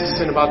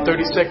dismiss in about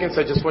 30 seconds.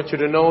 I just want you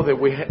to know that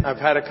I've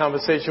had a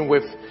conversation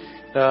with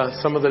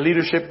some of the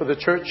leadership of the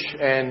church,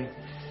 and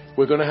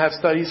we're going to have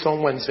studies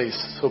on Wednesdays.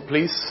 So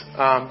please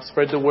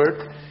spread the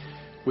word.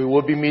 We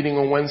will be meeting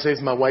on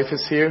Wednesdays. My wife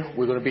is here.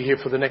 We're going to be here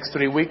for the next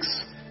 3 weeks.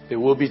 There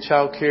will be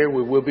childcare.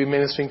 We will be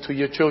ministering to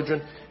your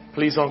children.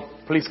 Please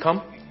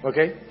come.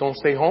 Okay? Don't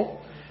stay home.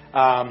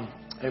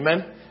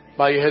 Amen.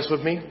 Bow your heads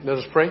with me. Let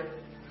us pray.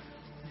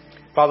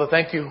 Father,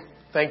 thank you.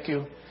 Thank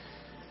you.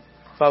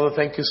 Father,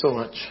 thank you so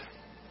much.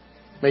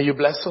 May you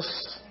bless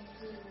us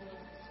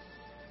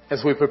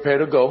as we prepare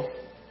to go.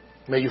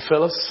 May you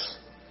fill us.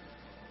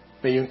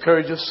 May you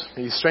encourage us.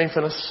 May you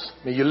strengthen us.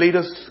 May you lead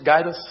us,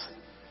 guide us.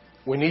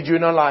 We need you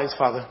in our lives,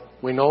 Father.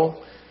 We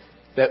know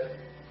that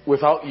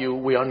without you,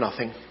 we are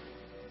nothing.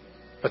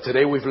 But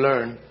today we've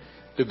learned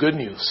the good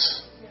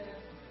news.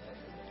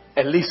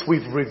 At least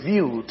we've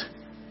reviewed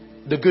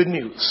the good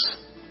news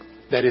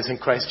that is in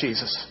Christ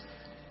Jesus.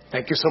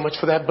 Thank you so much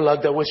for that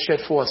blood that was shed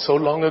for us so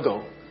long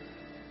ago,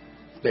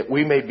 that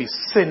we may be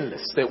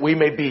sinless, that we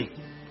may be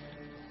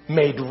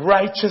made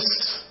righteous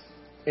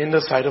in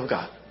the sight of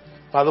God.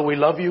 Father, we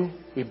love you.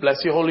 We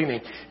bless your holy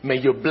name. May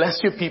you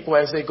bless your people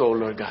as they go,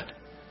 Lord God.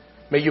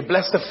 May you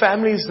bless the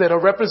families that are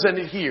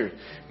represented here.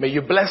 May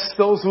you bless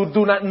those who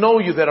do not know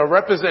you that are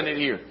represented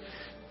here.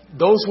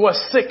 Those who are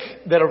sick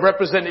that are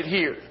represented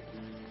here.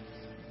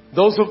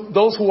 Those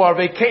who are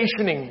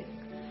vacationing.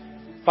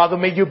 Father,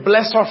 may you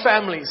bless our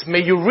families.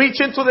 May you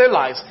reach into their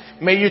lives.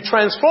 May you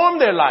transform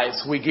their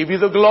lives. We give you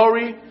the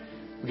glory.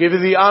 We give you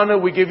the honor.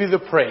 We give you the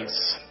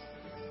praise.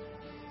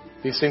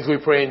 These things we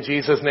pray in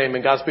Jesus' name.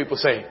 And God's people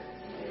say,